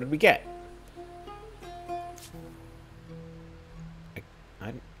successful. What did we get?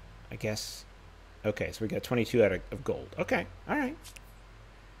 guess. Okay, so we got 22 out of gold. Okay, all right.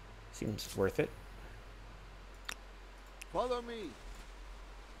 Seems worth it. Follow me.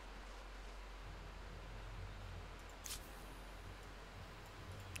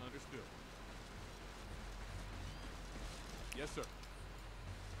 Understood. Yes, sir.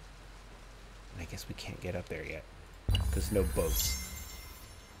 I guess we can't get up there yet because no boats.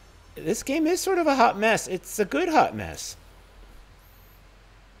 This game is sort of a hot mess. It's a good hot mess.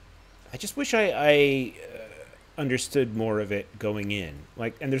 I just wish I understood more of it going in.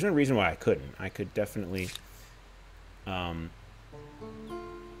 Like, and there's no reason why I couldn't. I could definitely do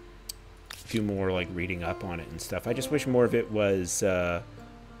more like reading up on it and stuff. I just wish more of it was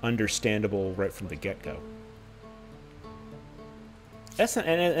understandable right from the get-go. That's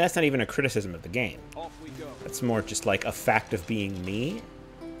not even a criticism of the game. Off we go. That's more just like a fact of being me.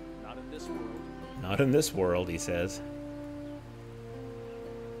 Not in this world. Not in this world, he says.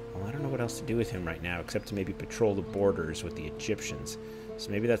 Well, I don't know what else to do with him right now, except to maybe patrol the borders with the Egyptians. So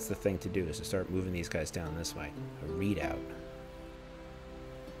maybe that's the thing to do, is to start moving these guys down this way. A readout.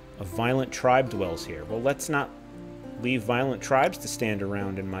 A violent tribe dwells here. Well, let's not leave violent tribes to stand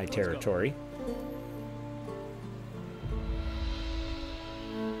around in my territory.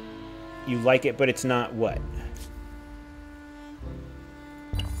 You like it, but it's not what?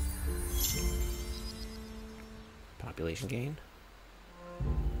 Population gain?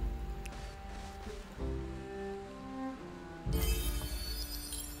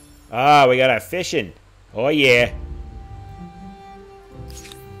 Ah, we got our fishing. Oh, yeah.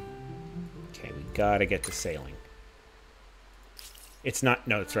 Okay, we gotta get to sailing. It's not...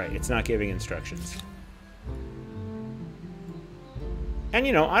 No, that's right. It's not giving instructions. And,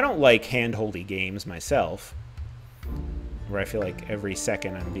 you know, I don't like hand-holdy games myself, where I feel like every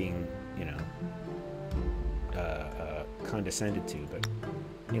second I'm being, you know, condescended to, but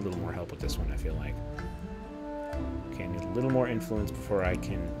I need a little more help with this one, I feel like. Okay, I need a little more influence before I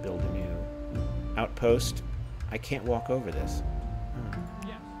can build a new outpost. I can't walk over this. Oh.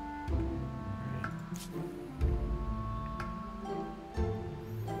 Yes.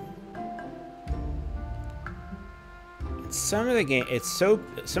 Some of the game,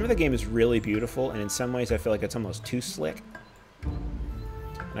 some of the game is really beautiful, and in some ways I feel like it's almost too slick.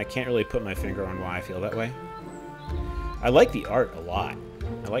 And I can't really put my finger on why I feel that way. I like the art a lot.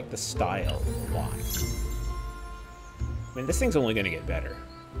 I like the style a lot. I mean, this thing's only going to get better.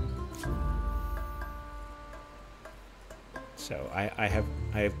 So I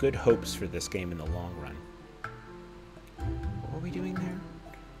have good hopes for this game in the long run. What were we doing there?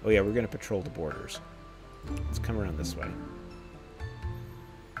 Oh yeah, we're going to patrol the borders. Let's come around this way.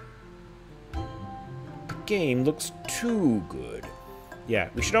 The game looks too good. Yeah,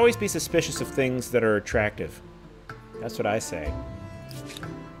 we should always be suspicious of things that are attractive. That's what I say.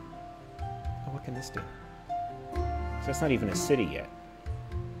 Oh, what can this do? So that's not even a city yet.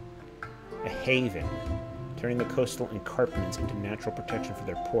 A haven. Turning the coastal encampments into natural protection for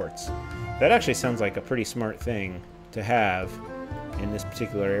their ports. That actually sounds like a pretty smart thing to have in this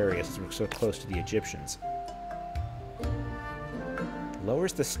particular area since we're so close to the Egyptians.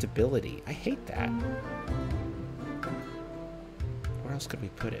 Lowers the stability. I hate that. Where else could we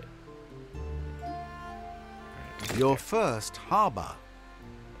put it? Your first harbor.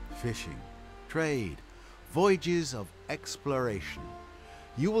 Fishing, trade, voyages of exploration.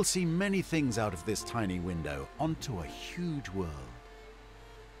 You will see many things out of this tiny window onto a huge world.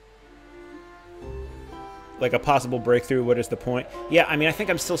 Like a possible breakthrough, what is the point? Yeah, I mean, I think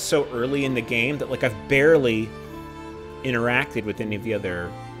I'm still so early in the game that, like, I've barely interacted with any of the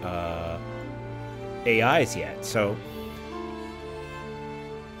other AIs yet, so...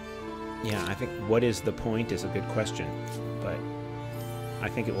 Yeah, I think what is the point is a good question, but I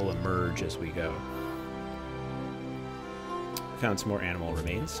think it will emerge as we go. Found some more animal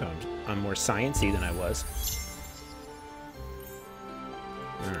remains, so I'm more sciencey than I was.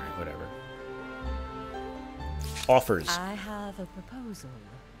 Alright, whatever. Offers. I have a proposal.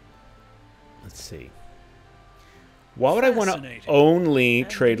 Let's see. Why would I want to Fascinating. only And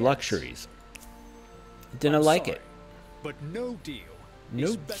trade yes. luxuries? Didn't I'm like sorry, it. but no deal. No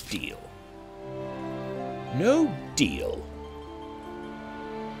is better. deal. No deal.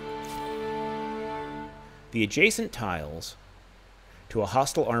 The adjacent tiles to a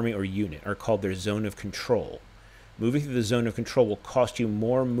hostile army or unit are called their zone of control. Moving through the zone of control will cost you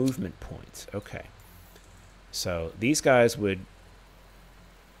more movement points. Okay. So these guys would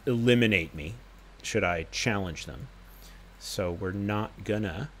eliminate me should I challenge them. So we're not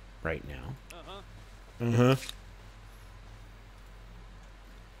gonna right now. Uh-huh.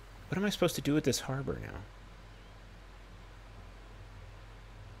 What am I supposed to do with this harbor now?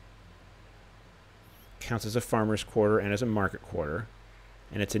 Counts as a farmer's quarter and as a market quarter.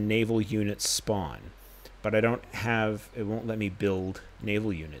 And it's a naval unit spawn. But I don't have... It won't let me build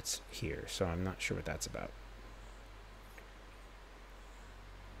naval units here, so I'm not sure what that's about.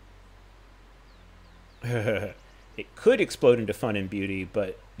 It could explode into fun and beauty,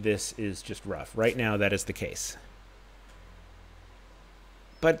 but this is just rough. Right now, that is the case.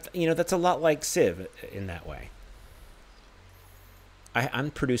 But, you know, that's a lot like Civ in that way.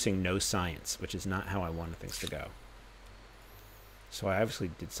 I'm producing no science, which is not how I wanted things to go. So I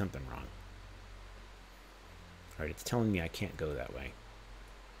obviously did something wrong. Alright, it's telling me I can't go that way.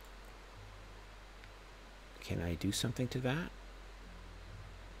 Can I do something to that?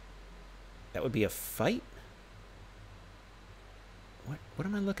 That would be a fight? What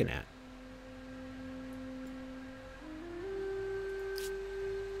am I looking at?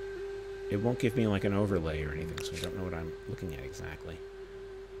 It won't give me like an overlay or anything, so I don't know what I'm looking at exactly.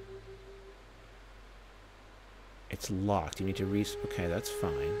 It's locked. You need to okay, that's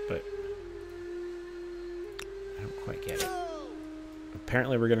fine, but I don't quite get it.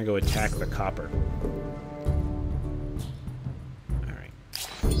 Apparently we're gonna go attack the copper. Alright.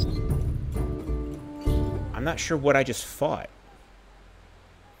 I'm not sure what I just fought.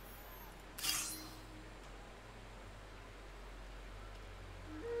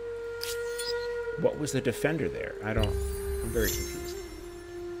 What was the defender there? I'm very confused.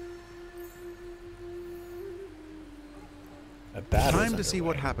 A battle. Time to see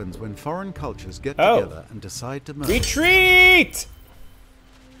what happens when foreign cultures get together and decide to merge. Retreat!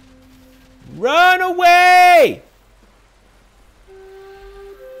 Run away!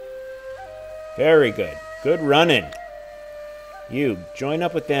 Very good. Good running. You, join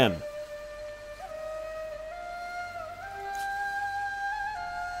up with them.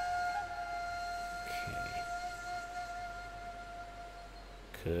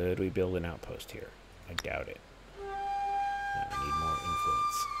 Could we build an outpost here? I doubt it. No, we need more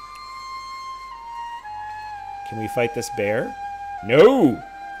influence. Can we fight this bear? No!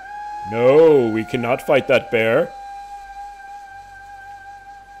 No, we cannot fight that bear.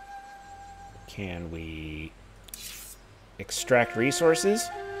 Can we extract resources?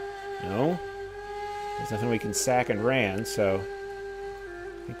 No. There's nothing we can sack and ran, so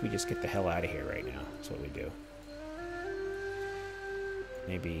I think we just get the hell out of here right now. That's what we do.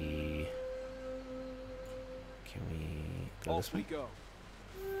 Maybe... Can we go this way? Go.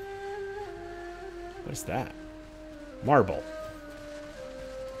 What is that? Marble.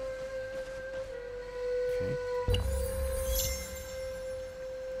 Okay.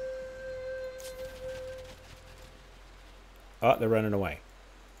 Oh, they're running away.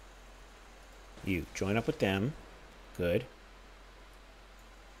 You, join up with them. Good.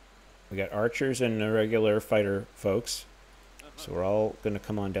 We got archers and regular fighter folks. So we're all going to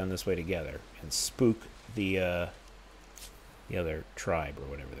come on down this way together and spook the other tribe or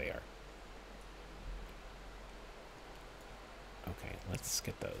whatever they are. Okay, let's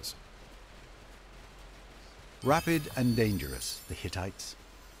get those. Rapid and dangerous, the Hittites.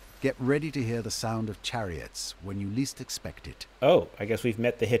 Get ready to hear the sound of chariots when you least expect it. Oh, I guess we've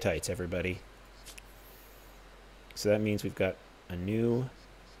met the Hittites, everybody. So that means we've got a new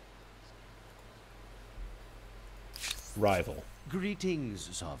rival. Greetings,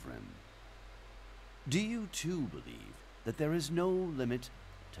 Sovereign. Do you too believe that there is no limit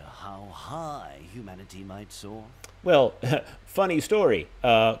to how high humanity might soar? Well, funny story.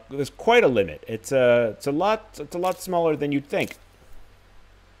 There's quite a limit. It's a lot smaller than you'd think.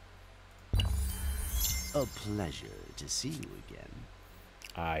 A pleasure to see you again.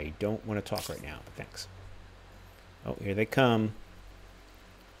 I don't want to talk right now, but thanks. Oh, here they come.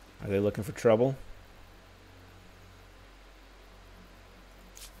 Are they looking for trouble?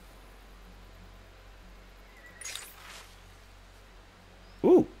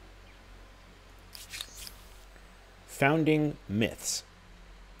 Ooh. Founding myths.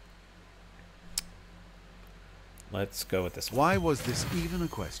 Let's go with this one. Why was this even a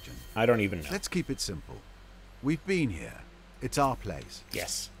question? I don't even know. Let's keep it simple. We've been here. It's our place.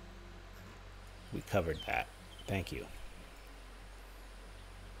 Yes. We covered that. Thank you.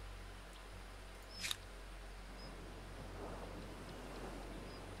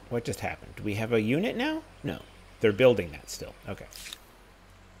 What just happened? Do we have a unit now? No. They're building that still. Okay.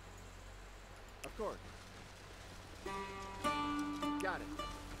 Of course. Got it.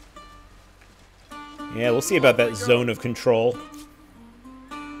 Yeah, we'll see about that zone of control.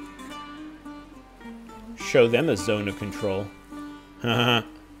 Show them a zone of control. Where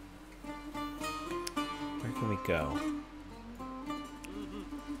can we go?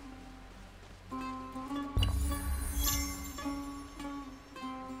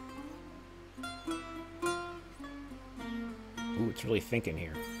 it's really thinking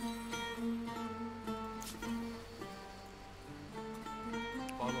here.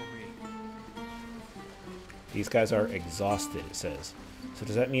 Follow me. These guys are exhausted, it says. So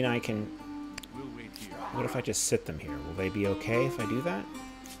does that mean I can... We'll wait here. What if I just sit them here? Will they be okay if I do that?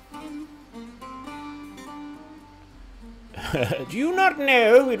 Do you not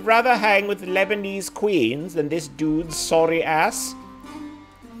know we'd rather hang with Lebanese queens than this dude's sorry ass?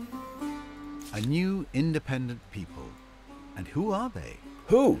 A new independent people. And who are they?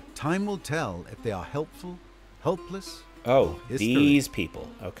 Who? Time will tell if they are helpful, helpless. Oh, History. these people.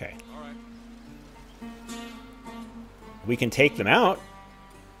 Okay. All right. We can take them out.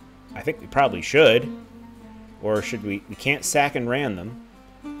 I think we probably should. Or should we? We can't sack and ran them.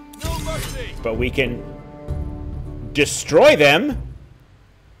 No mercy. But we can destroy them.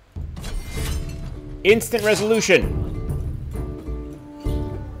 Instant resolution.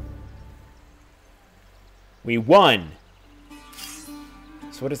 We won.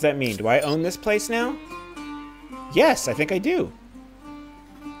 So what does that mean? Do I own this place now? Yes, I think I do.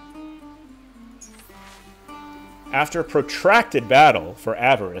 After a protracted battle for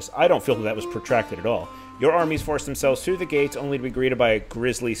Avarice, I don't feel that was protracted at all. Your armies forced themselves through the gates only to be greeted by a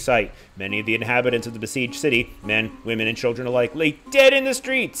grisly sight. Many of the inhabitants of the besieged city, men, women, and children alike, lay dead in the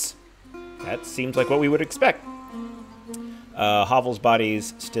streets. That seems like what we would expect. Hovel's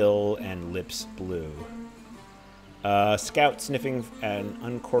bodies still and lips blue. Scout sniffing an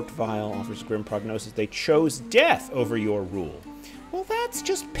uncorked vial offers a grim prognosis. They chose death over your rule. Well, that's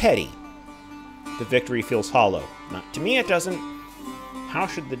just petty. The victory feels hollow. Not to me, it doesn't. How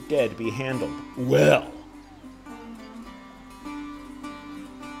should the dead be handled? Well.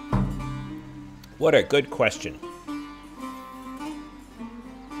 What a good question.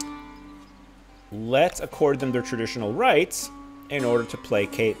 Let's accord them their traditional rights in order to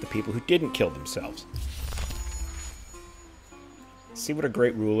placate the people who didn't kill themselves. See what a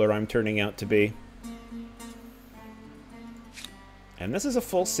great ruler I'm turning out to be. And this is a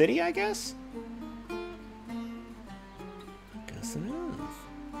full city, I guess? Guess it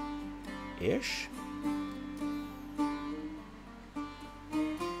is. Ish? I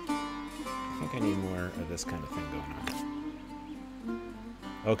think I need more of this kind of thing going on.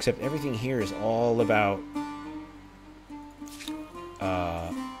 Oh, except everything here is all about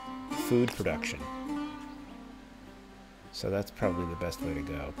food production. So that's probably the best way to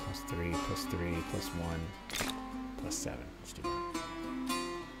go. +3, +3, +1, +7. Let's do that.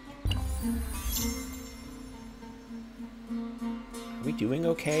 Are we doing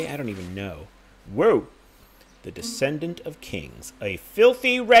okay? I don't even know. Whoa! The descendant of kings. A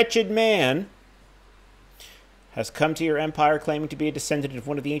filthy, wretched man has come to your empire claiming to be a descendant of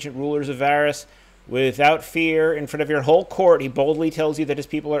one of the ancient rulers of Varus. Without fear, in front of your whole court, he boldly tells you that his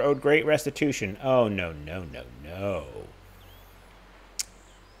people are owed great restitution. Oh, no, no, no, no.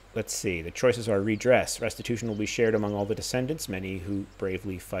 Let's see. The choices are redress. Restitution will be shared among all the descendants, many who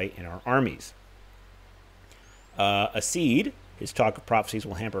bravely fight in our armies. A seed. His talk of prophecies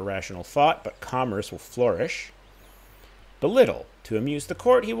will hamper rational thought, but commerce will flourish. Belittle. To amuse the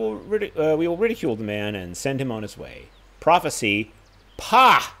court, we will ridicule the man and send him on his way. Prophecy.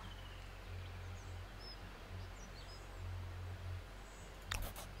 Pah!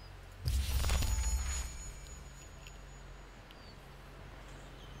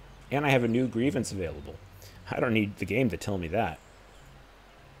 And I have a new grievance available. I don't need the game to tell me that.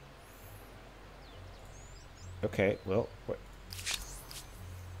 Okay, well, what?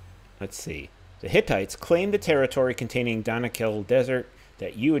 Let's see. The Hittites claimed the territory containing Danakel Desert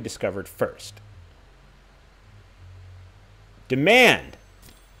that you had discovered first. Demand!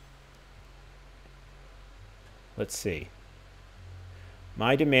 Let's see.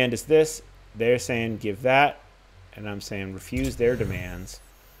 My demand is this. They're saying give that. And I'm saying refuse their demands.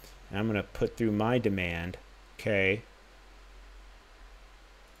 And I'm going to put through my demand. Okay.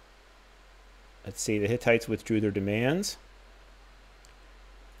 Let's see. The Hittites withdrew their demands.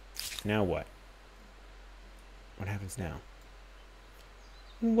 Now what? What happens now?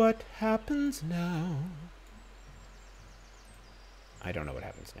 What happens now? I don't know what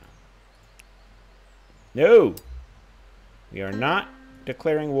happens now. No! We are not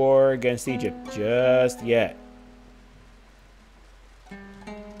declaring war against Egypt just yet.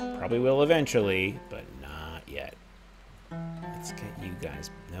 Probably will eventually, but not yet. Let's get you guys.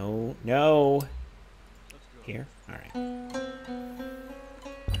 No, no. Here? Alright.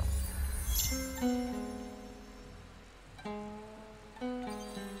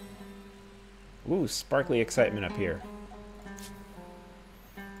 Ooh, sparkly excitement up here.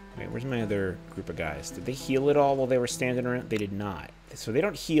 Wait, where's my other group of guys? Did they heal at all while they were standing around? They did not. So they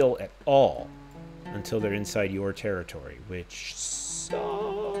don't heal at all. until they're inside your territory, which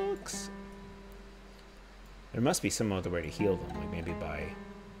sucks. There must be some other way to heal them, like maybe by,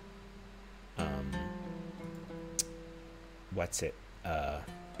 what's it,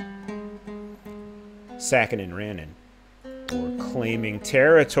 sacking and ranning, or claiming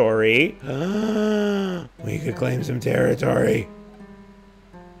territory. We could claim some territory.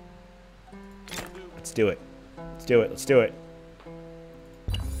 Let's do it. Let's do it. Let's do it.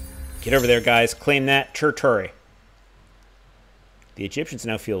 Get over there, guys. Claim that territory. The Egyptians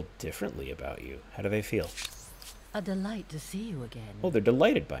now feel differently about you. How do they feel? A delight to see you again. Oh, they're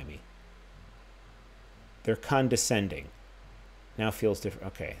delighted by me. They're condescending. Now feels different.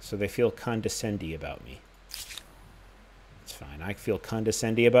 Okay, so they feel condescendy about me. It's fine. I feel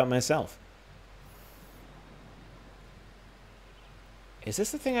condescendy about myself. Is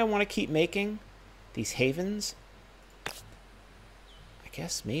this the thing I want to keep making? These havens? I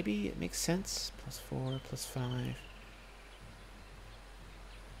guess maybe it makes sense. +4, +5.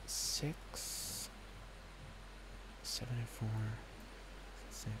 6. 7 and 4.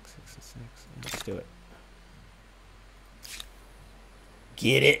 6 and 6. Yeah, let's do it.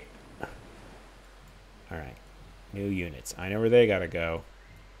 Get it! Alright. New units. I know where they gotta go.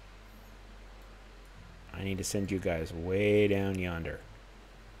 I need to send you guys way down yonder.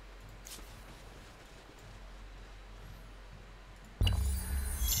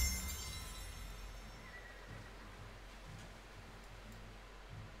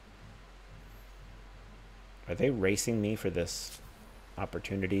 Are they racing me for this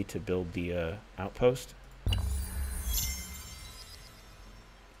opportunity to build the outpost?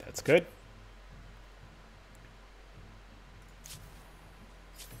 That's good.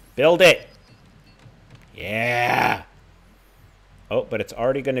 Build it! Yeah! Oh, but it's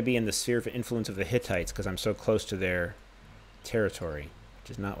already going to be in the sphere of influence of the Hittites because I'm so close to their territory,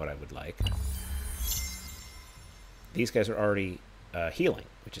 which is not what I would like. These guys are already healing,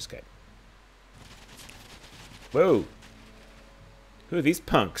 which is good. Whoa! Who are these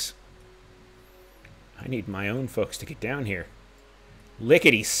punks? I need my own folks to get down here.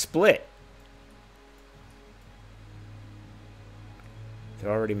 Lickety split! They're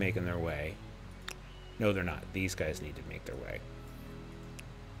already making their way. No, they're not. These guys need to make their way.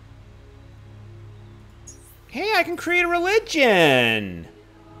 Hey, I can create a religion!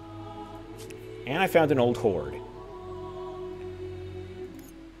 And I found an old horde.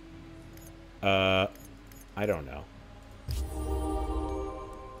 I don't know.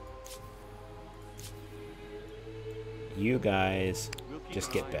 You guys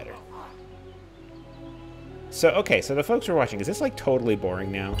just get better. So, okay, so the folks who are watching, is this, like, totally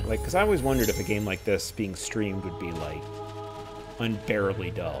boring now? Like, because I always wondered if a game like this being streamed would be, like,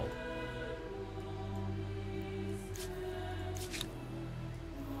 unbearably dull.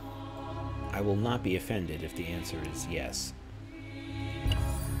 I will not be offended if the answer is yes.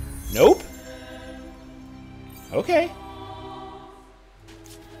 Nope? Okay.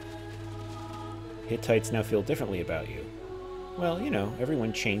 Hittites now feel differently about you. Well, you know,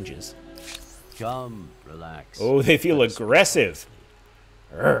 everyone changes. Come, relax. Oh, they feel aggressive.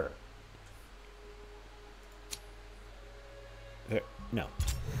 Urgh. No.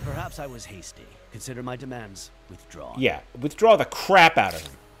 Perhaps I was hasty. Consider my demands withdrawn. Yeah, withdraw the crap out of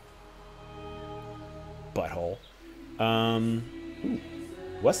them. Butthole. Ooh,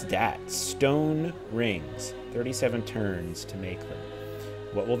 what's that? Stone rings. 37 turns to make them.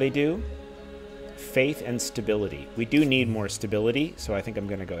 What will they do? Faith and stability. We do need more stability, so I think I'm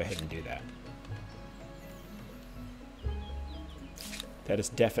going to go ahead and do that. That is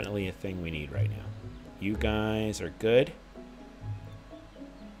definitely a thing we need right now. You guys are good.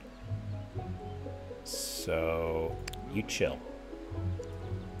 So, you chill.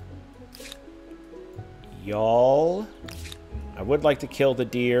 Y'all, I would like to kill the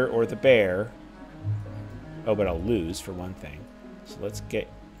deer or the bear. Oh, but I'll lose for one thing. So let's get...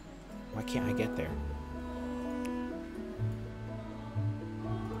 Why can't I get there?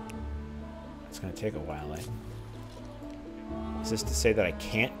 It's going to take a while, eh? Is this to say that I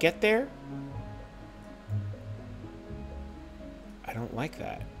can't get there? I don't like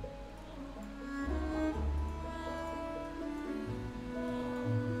that.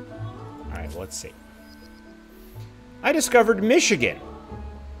 Alright, well, let's see. I discovered Michigan.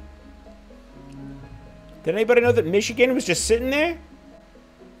 Did anybody know that Michigan was just sitting there?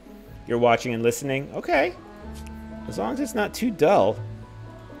 You're watching and listening? Okay. As long as it's not too dull.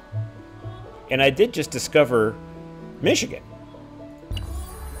 And I did just discover Michigan.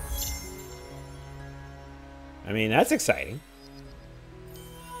 I mean, that's exciting.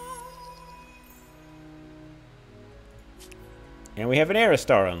 And we have an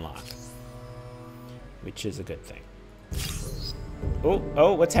Aerostar unlocked. which is a good thing.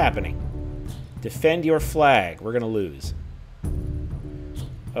 Oh, what's happening? Defend your flag. We're going to lose.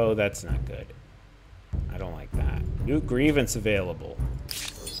 Oh, that's not good. I don't like that. New grievance available.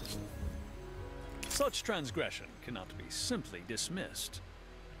 Such transgression cannot be simply dismissed.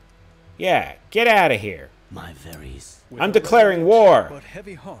 Yeah, get out of here. My very... I'm declaring war. But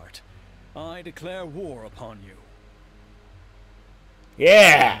heavy heart, I declare war upon you.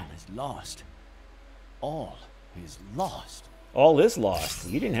 Yeah. All is lost. All is lost. All is lost.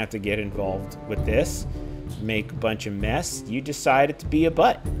 You didn't have to get involved with this. Make a bunch of mess. You decided to be a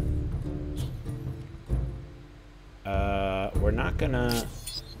butt. We're not gonna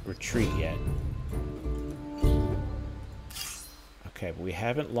retreat yet. Okay, but we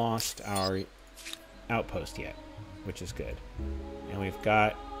haven't lost our outpost yet, which is good. And we've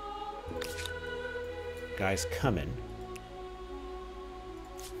got guys coming.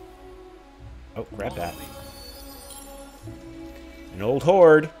 Oh, grab that. An old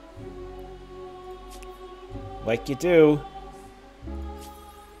horde. Like you do.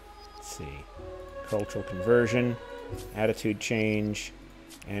 Let's see. Cultural conversion, attitude change,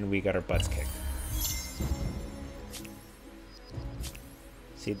 and we got our butts kicked.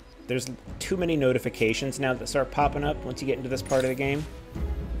 See, there's too many notifications now that start popping up once you get into this part of the game.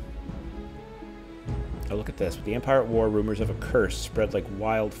 Oh, look at this. With the Empire at War, rumors of a curse spread like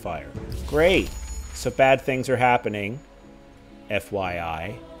wildfire. Great! So bad things are happening.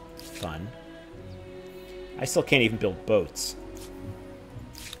 FYI. Fun. I still can't even build boats.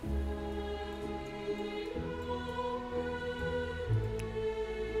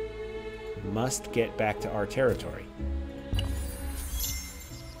 Must get back to our territory.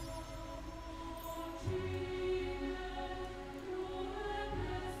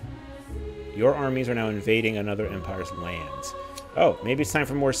 Your armies are now invading another empire's lands. Oh, maybe it's time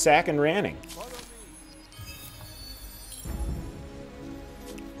for more sack and ranning.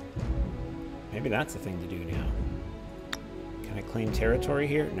 Maybe that's the thing to do now. Can I claim territory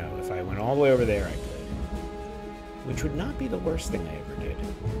here? No, if I went all the way over there, I could. Which would not be the worst thing I ever did.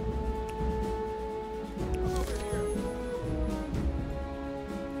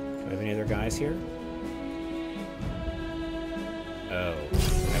 Do I have any other guys here? Oh,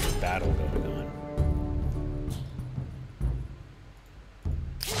 I have a battle going on.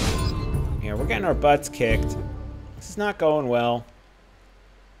 Yeah, we're getting our butts kicked. This is not going well.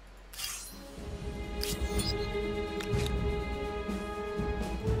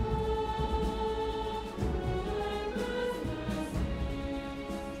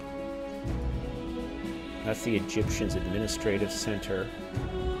 That's the Egyptians' administrative center.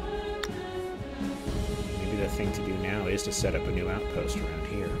 Maybe the thing to do now is to set up a new outpost around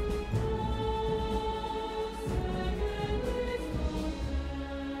here.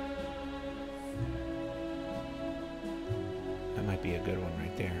 That might be a good one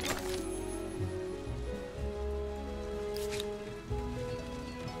right there.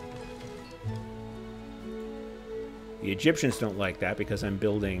 The Egyptians don't like that because I'm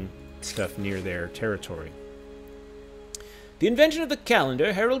building stuff near their territory. The invention of the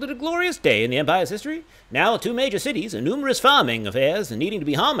calendar heralded a glorious day in the Empire's history. Now, two major cities and numerous farming affairs needing to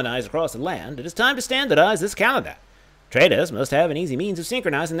be harmonized across the land, it is time to standardize this calendar. Traders must have an easy means of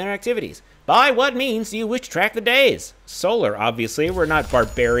synchronizing their activities. By what means do you wish to track the days? Solar, obviously. We're not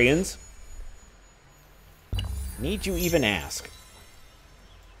barbarians. Need you even ask?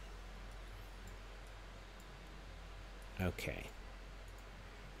 Okay.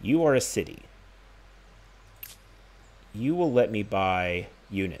 You are a city. You will let me buy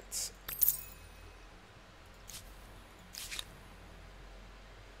units.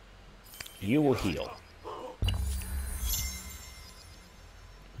 You will heal.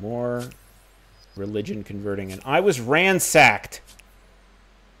 More religion converting. And I was ransacked.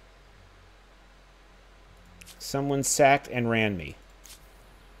 Someone sacked and ran me.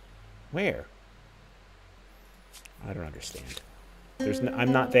 Where? I don't understand.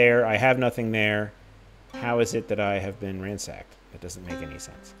 I'm not there. I have nothing there. How is it that I have been ransacked? That doesn't make any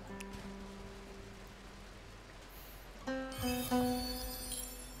sense.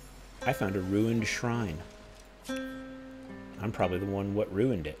 I found a ruined shrine. I'm probably the one what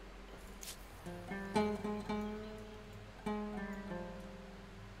ruined it.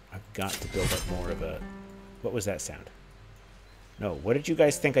 I've got to build up more of a... What was that sound? No, what did you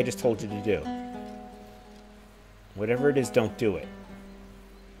guys think I just told you to do? Whatever it is, don't do it.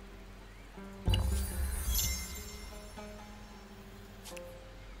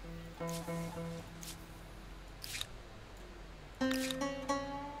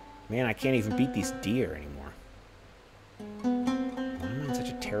 Man, I can't even beat these deer anymore. Why am I in such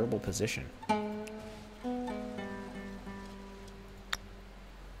a terrible position?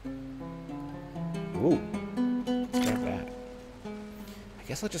 Ooh. Let's grab that. I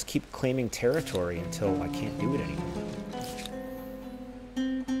guess I'll just keep claiming territory until I can't do it anymore.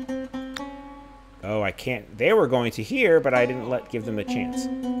 Oh, I can't. They were going to here, but I didn't give them a chance.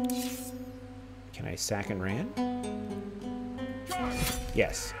 Can I sack and ran?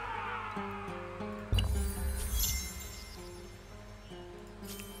 Yes.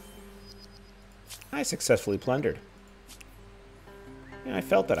 I successfully plundered. Yeah, I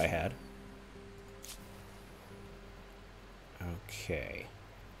felt that I had. Okay.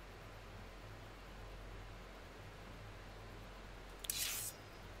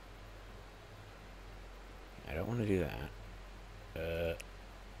 I don't want to do that.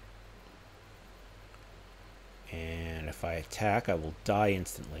 And if I attack, I will die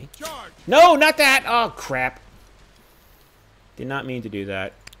instantly. Charge! No, not that! Oh, crap. Did not mean to do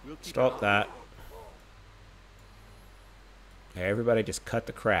that. We'll keep Stop that. Okay, everybody just cut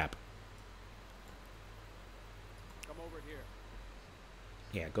the crap. Come over here.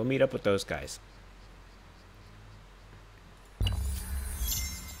 Yeah, go meet up with those guys.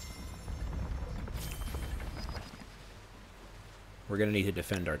 We're going to need to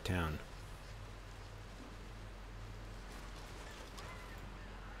defend our town.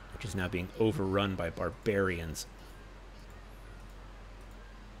 Which is now being overrun by barbarians.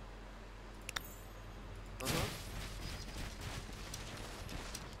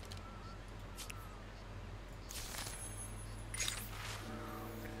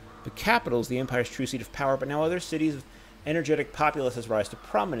 The capital is the Empire's true seat of power, but now other cities with energetic populaces rise to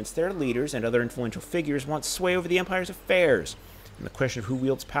prominence. Their leaders and other influential figures want sway over the Empire's affairs, and the question of who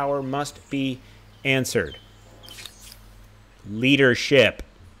wields power must be answered. Leadership.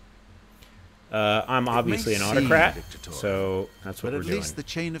 I'm obviously an autocrat, so that's what we're doing. But at least the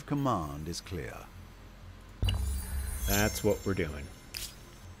chain of command is clear. That's what we're doing.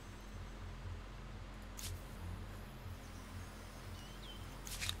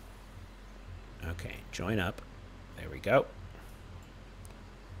 Okay, join up. There we go.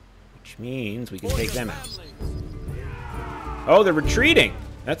 Which means we can take them out. Oh, they're retreating.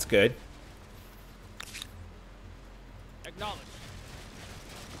 That's good. Acknowledge.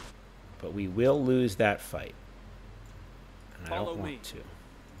 But we will lose that fight. And I Follow don't me. want to.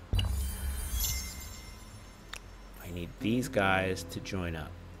 I need these guys to join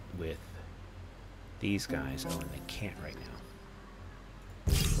up with these guys. Oh, and they can't right now.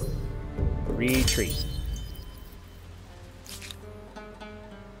 Retreat.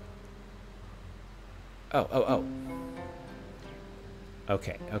 Oh.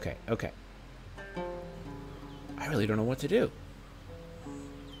 Okay. I really don't know what to do.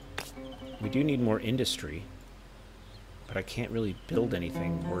 We do need more industry, but I can't really build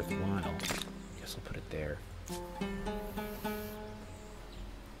anything worthwhile. Guess I'll put it there.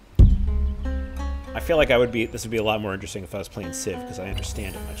 I feel like this would be a lot more interesting if I was playing Civ, because I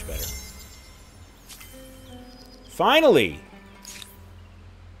understand it much better. Finally!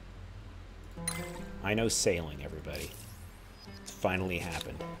 I know sailing, everybody. It's finally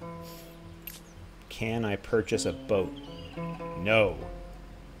happened. Can I purchase a boat? No.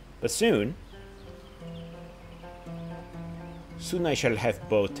 But soon I shall have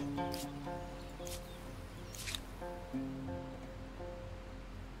boat.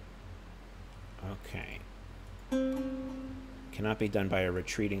 Okay. Cannot be done by a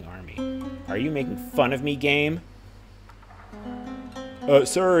retreating army. Are you making fun of me, game?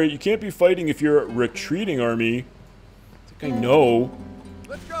 Sorry, you can't be fighting if you're a retreating army. It's like I know.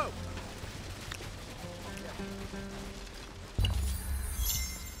 Let's go.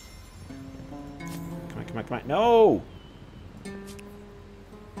 Come on. No!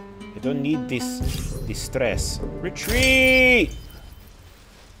 I don't need this stress. Retreat!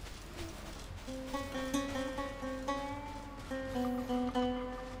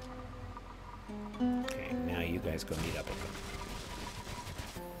 Okay, now you guys go meet up with them.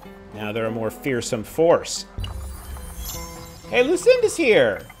 Now they're a more fearsome force. Hey, Lucinda's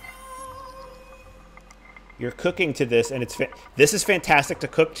here! You're cooking to this, and this is fantastic to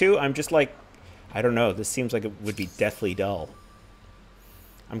cook to. I'm just like, I don't know. This seems like it would be deathly dull.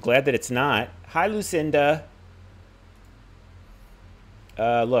 I'm glad that it's not. Hi, Lucinda.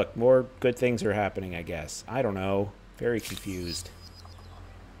 Look, more good things are happening, I guess. I don't know. Very confused.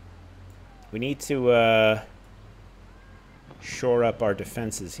 We need to, shore up our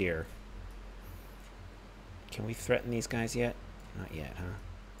defenses here. Can we threaten these guys yet? Not yet, huh?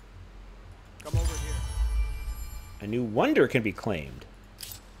 Come over here. A new wonder can be claimed.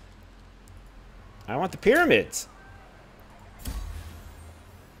 I want the pyramids.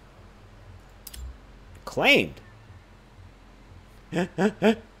 Claimed.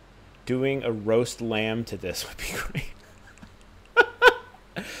 doing a roast lamb to this would be great.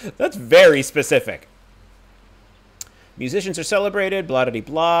 That's very specific. Musicians are celebrated,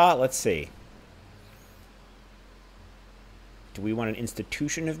 blah-de-blah. Let's see. Do we want an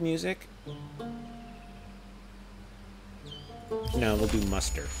institution of music? No, we'll do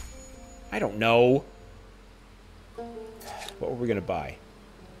muster. I don't know. What were we going to buy?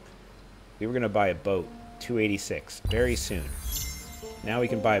 We were going to buy a boat. 286. Very soon. Now we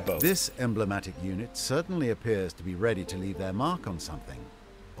can buy a boat. This emblematic unit certainly appears to be ready to leave their mark on something.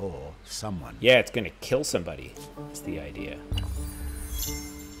 Or someone. Yeah, it's going to kill somebody. That's the idea.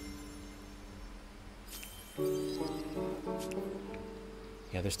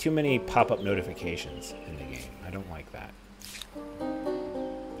 Yeah, there's too many pop-up notifications in the game. I don't like that.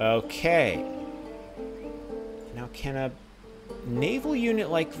 Okay. Now, can a naval unit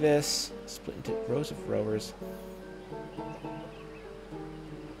like this split into rows of rowers?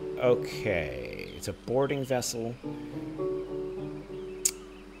 Okay. It's a boarding vessel.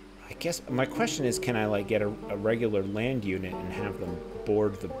 I guess my question is, can I like get a regular land unit and have them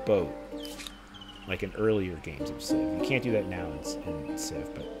board the boat? Like in earlier games of Civ. You can't do that now in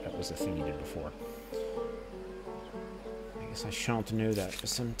Civ, but that was a thing you did before. I guess I shan't know that for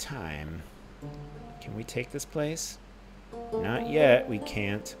some time. Can we take this place? Not yet, we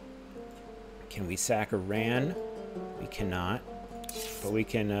can't. Can we sack Iran? We cannot. But we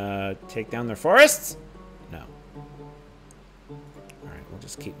can take down their forests? No. Alright, we'll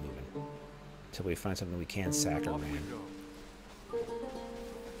just keep moving. Until we find something we can sack Iran.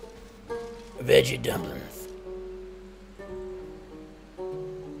 Veggie dumplings.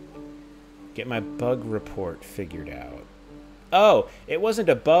 Get my bug report figured out. Oh, it wasn't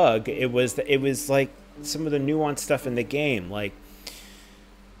a bug. It was like some of the nuanced stuff in the game. Like,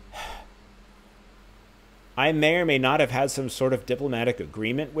 I may or may not have had some sort of diplomatic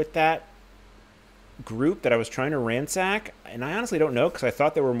agreement with that group that I was trying to ransack, and I honestly don't know, because I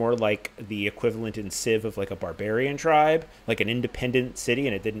thought they were more like the equivalent in Civ of like a barbarian tribe, like an independent city,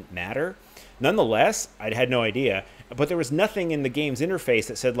 and it didn't matter. Nonetheless, I had no idea, but there was nothing in the game's interface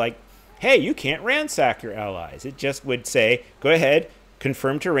that said like, hey, you can't ransack your allies. It just would say, go ahead,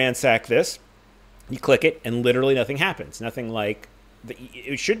 confirm to ransack this. You click it, and literally nothing happens. Nothing like,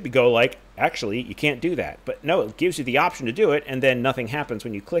 it should go like, actually, you can't do that. But no, it gives you the option to do it, and then nothing happens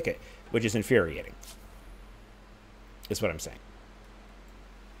when you click it, which is infuriating. Is what I'm saying.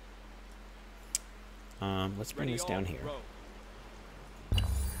 Let's bring this down here.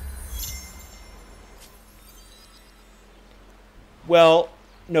 Well,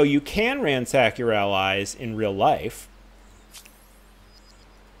 no, you can ransack your allies in real life.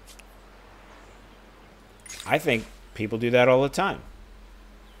 I think people do that all the time.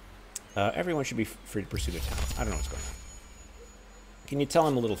 Everyone should be free to pursue their talents. I don't know what's going on. Can you tell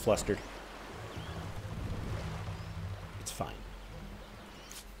I'm a little flustered? It's fine.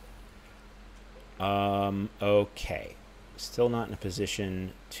 Okay. Still not in a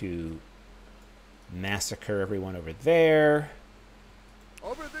position to massacre everyone over there.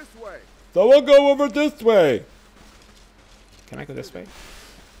 Over this way. So we'll go over this way. Can I go this way?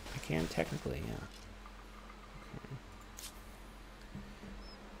 I can technically, yeah. Okay.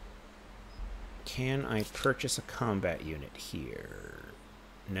 Can I purchase a combat unit here?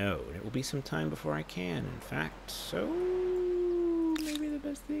 No, it will be some time before I can, in fact, so maybe the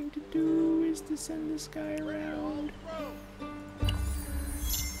best thing to do is to send this guy around.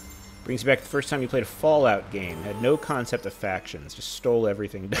 Brings you back to the first time you played a Fallout game. Had no concept of factions. Just stole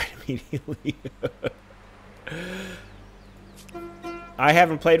everything, died immediately. I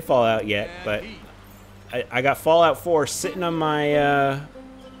haven't played Fallout yet, but I got Fallout 4 sitting on my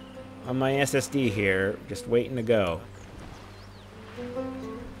SSD here, just waiting to go.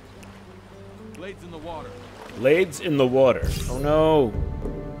 Blades in the water. Blades in the water. Oh no.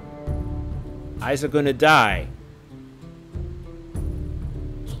 Eyes are gonna die.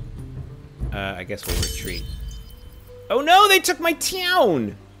 I guess we'll retreat. Oh no, they took my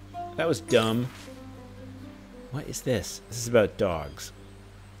town! That was dumb. What is this? This is about dogs.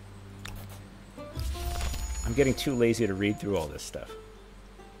 I'm getting too lazy to read through all this stuff.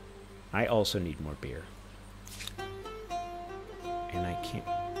 I also need more beer. And I can't...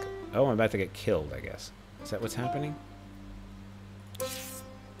 Oh, I'm about to get killed, I guess. Is that what's happening?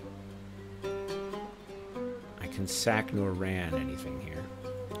 I can sack nor ran anything here.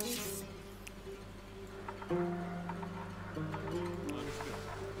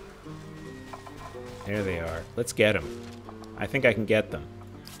 There they are. Let's get them. I think I can get them.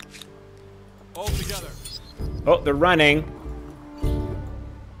 All together. Oh, they're running.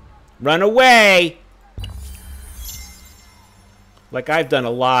 Run away! Like I've done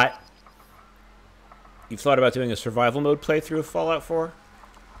a lot. You've thought about doing a survival mode playthrough of Fallout 4?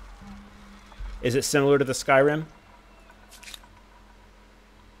 Is it similar to the Skyrim?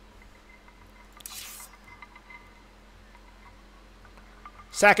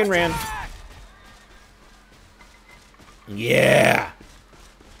 Sack and ran. Yeah!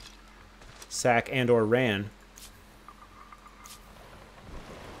 Sack and or ran.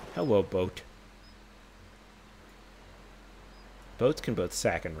 Hello, boat. Boats can both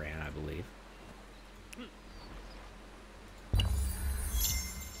sack and ran, I believe.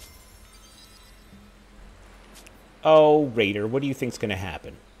 Oh, Raider, what do you think's going to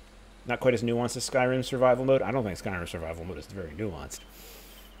happen? Not quite as nuanced as Skyrim survival mode? I don't think Skyrim survival mode is very nuanced.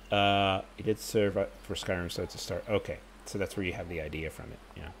 It did serve for Skyrim, so it's a start. Okay, so that's where you have the idea from it.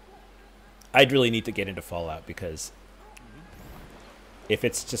 Yeah. I'd really need to get into Fallout, because if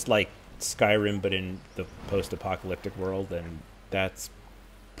it's just like Skyrim but in the post-apocalyptic world, then that's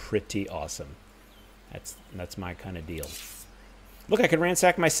pretty awesome. That's my kind of deal. Look, I can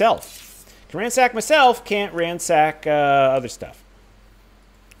ransack myself. Can ransack myself, can't ransack other stuff.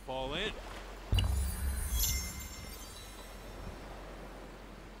 Fall in.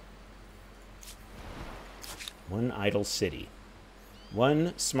 One idle city.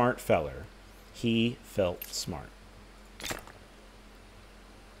 One smart feller. He felt smart.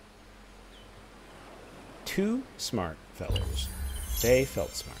 Two smart fellers. They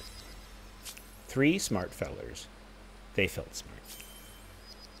felt smart. Three smart fellers. They felt smart.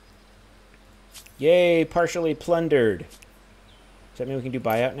 Yay, partially plundered. Does that mean we can do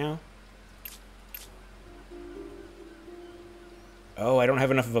buyout now? Oh, I don't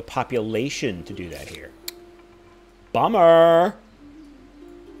have enough of a population to do that here. Bummer.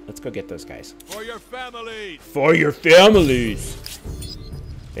 Let's go get those guys. For your families. For your families.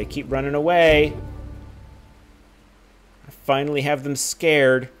 They keep running away. I finally have them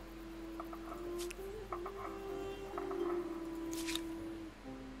scared.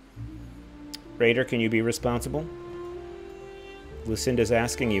 Raider, can you be responsible? Lucinda's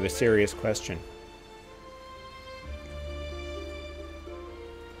asking you a serious question.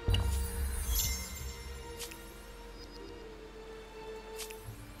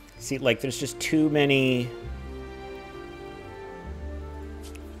 See, like, there's just too many...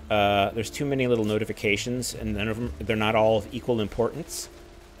 there's too many little notifications, and none of them, they're not all of equal importance.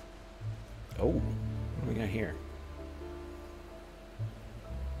 Oh, what do we got here?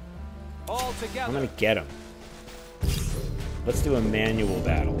 All together. I'm gonna get him. Let's do a manual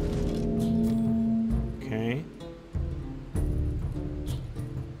battle. Okay.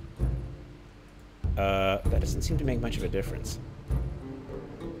 That doesn't seem to make much of a difference.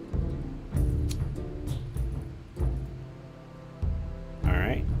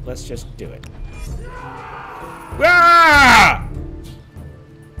 Alright, let's just do it. Ah!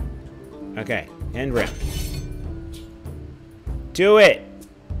 Okay, end round. Do it!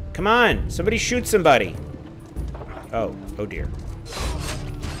 Come on, somebody shoot somebody. Oh, oh dear.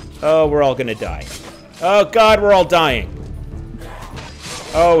 Oh, we're all gonna die. Oh god, we're all dying.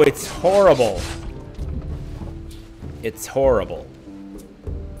 Oh, it's horrible. It's horrible.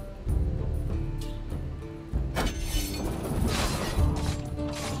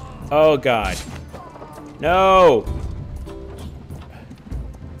 Oh god. No!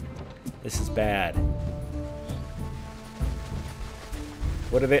 This is bad.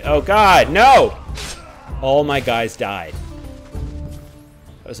 What are they? Oh god, no! All my guys died.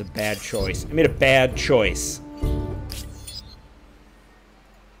 That was a bad choice. I made a bad choice.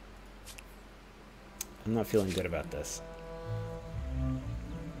 I'm not feeling good about this.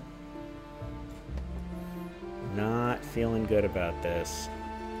 Not feeling good about this.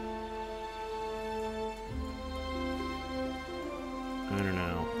 I don't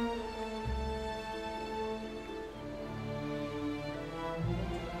know.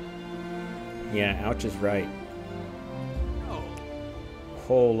 Yeah, ouch is right.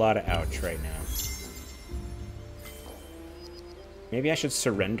 Whole lot of ouch right now. Maybe I should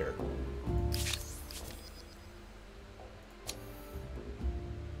surrender.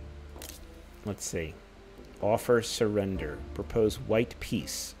 Let's see. Offer surrender. Propose white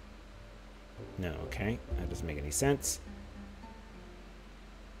peace. No, okay. That doesn't make any sense.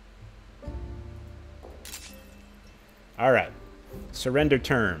 Alright. Surrender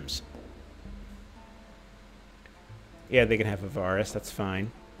terms. Yeah, they can have Avaris. That's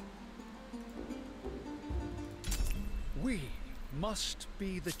fine. We must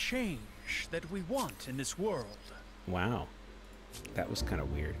be the change that we want in this world. Wow. That was kind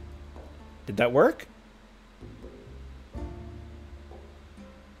of weird. Did that work?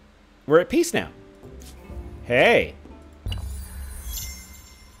 We're at peace now. Hey.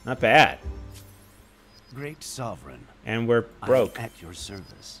 Not bad. Great sovereign, And we're broke. I'm at your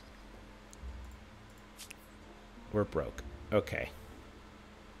service. We're broke. Okay.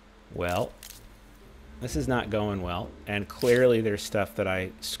 Well, this is not going well, and clearly there's stuff that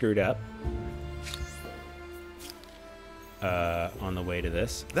I screwed up on the way to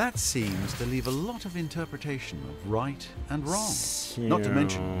this. That seems to leave a lot of interpretation of right and wrong. Not to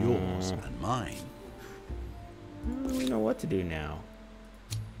mention yours and mine. I don't know what to do now.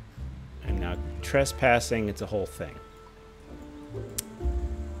 And now trespassing, it's a whole thing.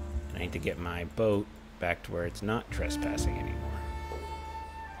 I need to get my boat back to where it's not trespassing anymore.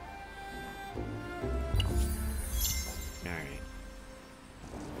 Alright.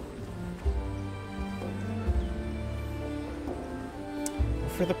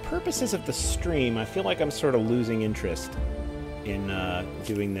 For the purposes of the stream, I feel like I'm sort of losing interest in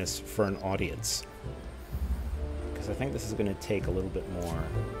doing this for an audience. Because I think this is going to take a little bit more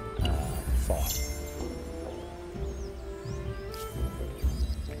thought.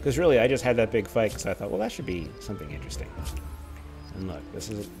 Because really, I just had that big fight because I thought, well, that should be something interesting. And look,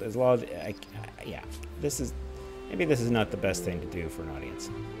 there's a lot of, yeah, maybe this is not the best thing to do for an audience.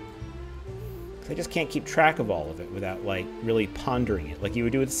 Because I just can't keep track of all of it without, like, really pondering it, like you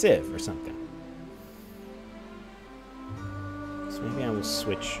would do with Civ or something. So maybe I will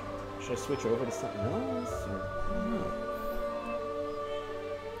switch. Should I switch over to something else? Or, I don't know.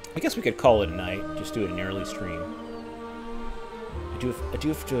 I guess we could call it a night, just do it an early stream. I do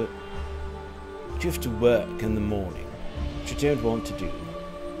have to work in the morning, which I don't want to do.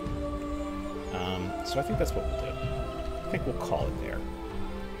 So I think that's what we'll do. I think we'll call it there.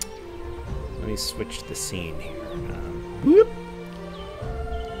 Let me switch the scene here. Whoop.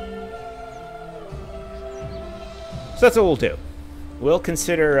 So that's what we'll do. We'll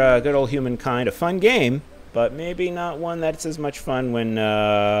consider good old Humankind a fun game, but maybe not one that's as much fun when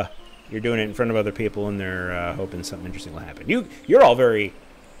you're doing it in front of other people and they're hoping something interesting will happen. You're all very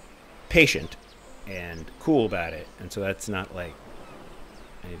patient and cool about it, and so that's not like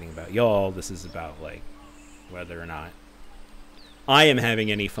anything about y'all. This is about like whether or not I am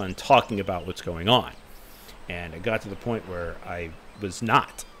having any fun talking about what's going on. And it got to the point where I was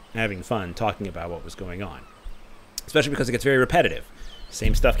not having fun talking about what was going on, especially because it gets very repetitive.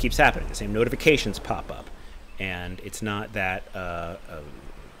 Same stuff keeps happening. The same notifications pop up, and it's not that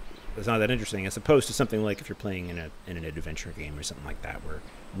interesting as opposed to something like if you're playing in an adventure game or something like that where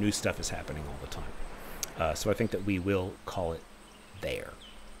new stuff is happening all the time. So I think that we will call it there.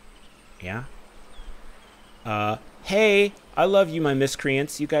 Yeah. Hey, I love you, my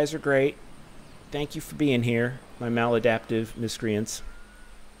miscreants. You guys are great. Thank you for being here, my maladaptive miscreants.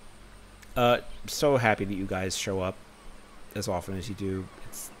 So happy that you guys show up as often as you do.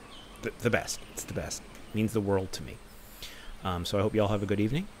 It's the best. It's the best. It means the world to me. So I hope you all have a good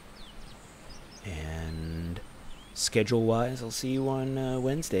evening. And schedule-wise, I'll see you on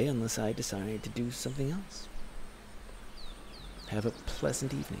Wednesday unless I decide to do something else. Have a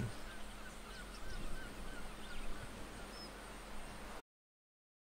pleasant evening.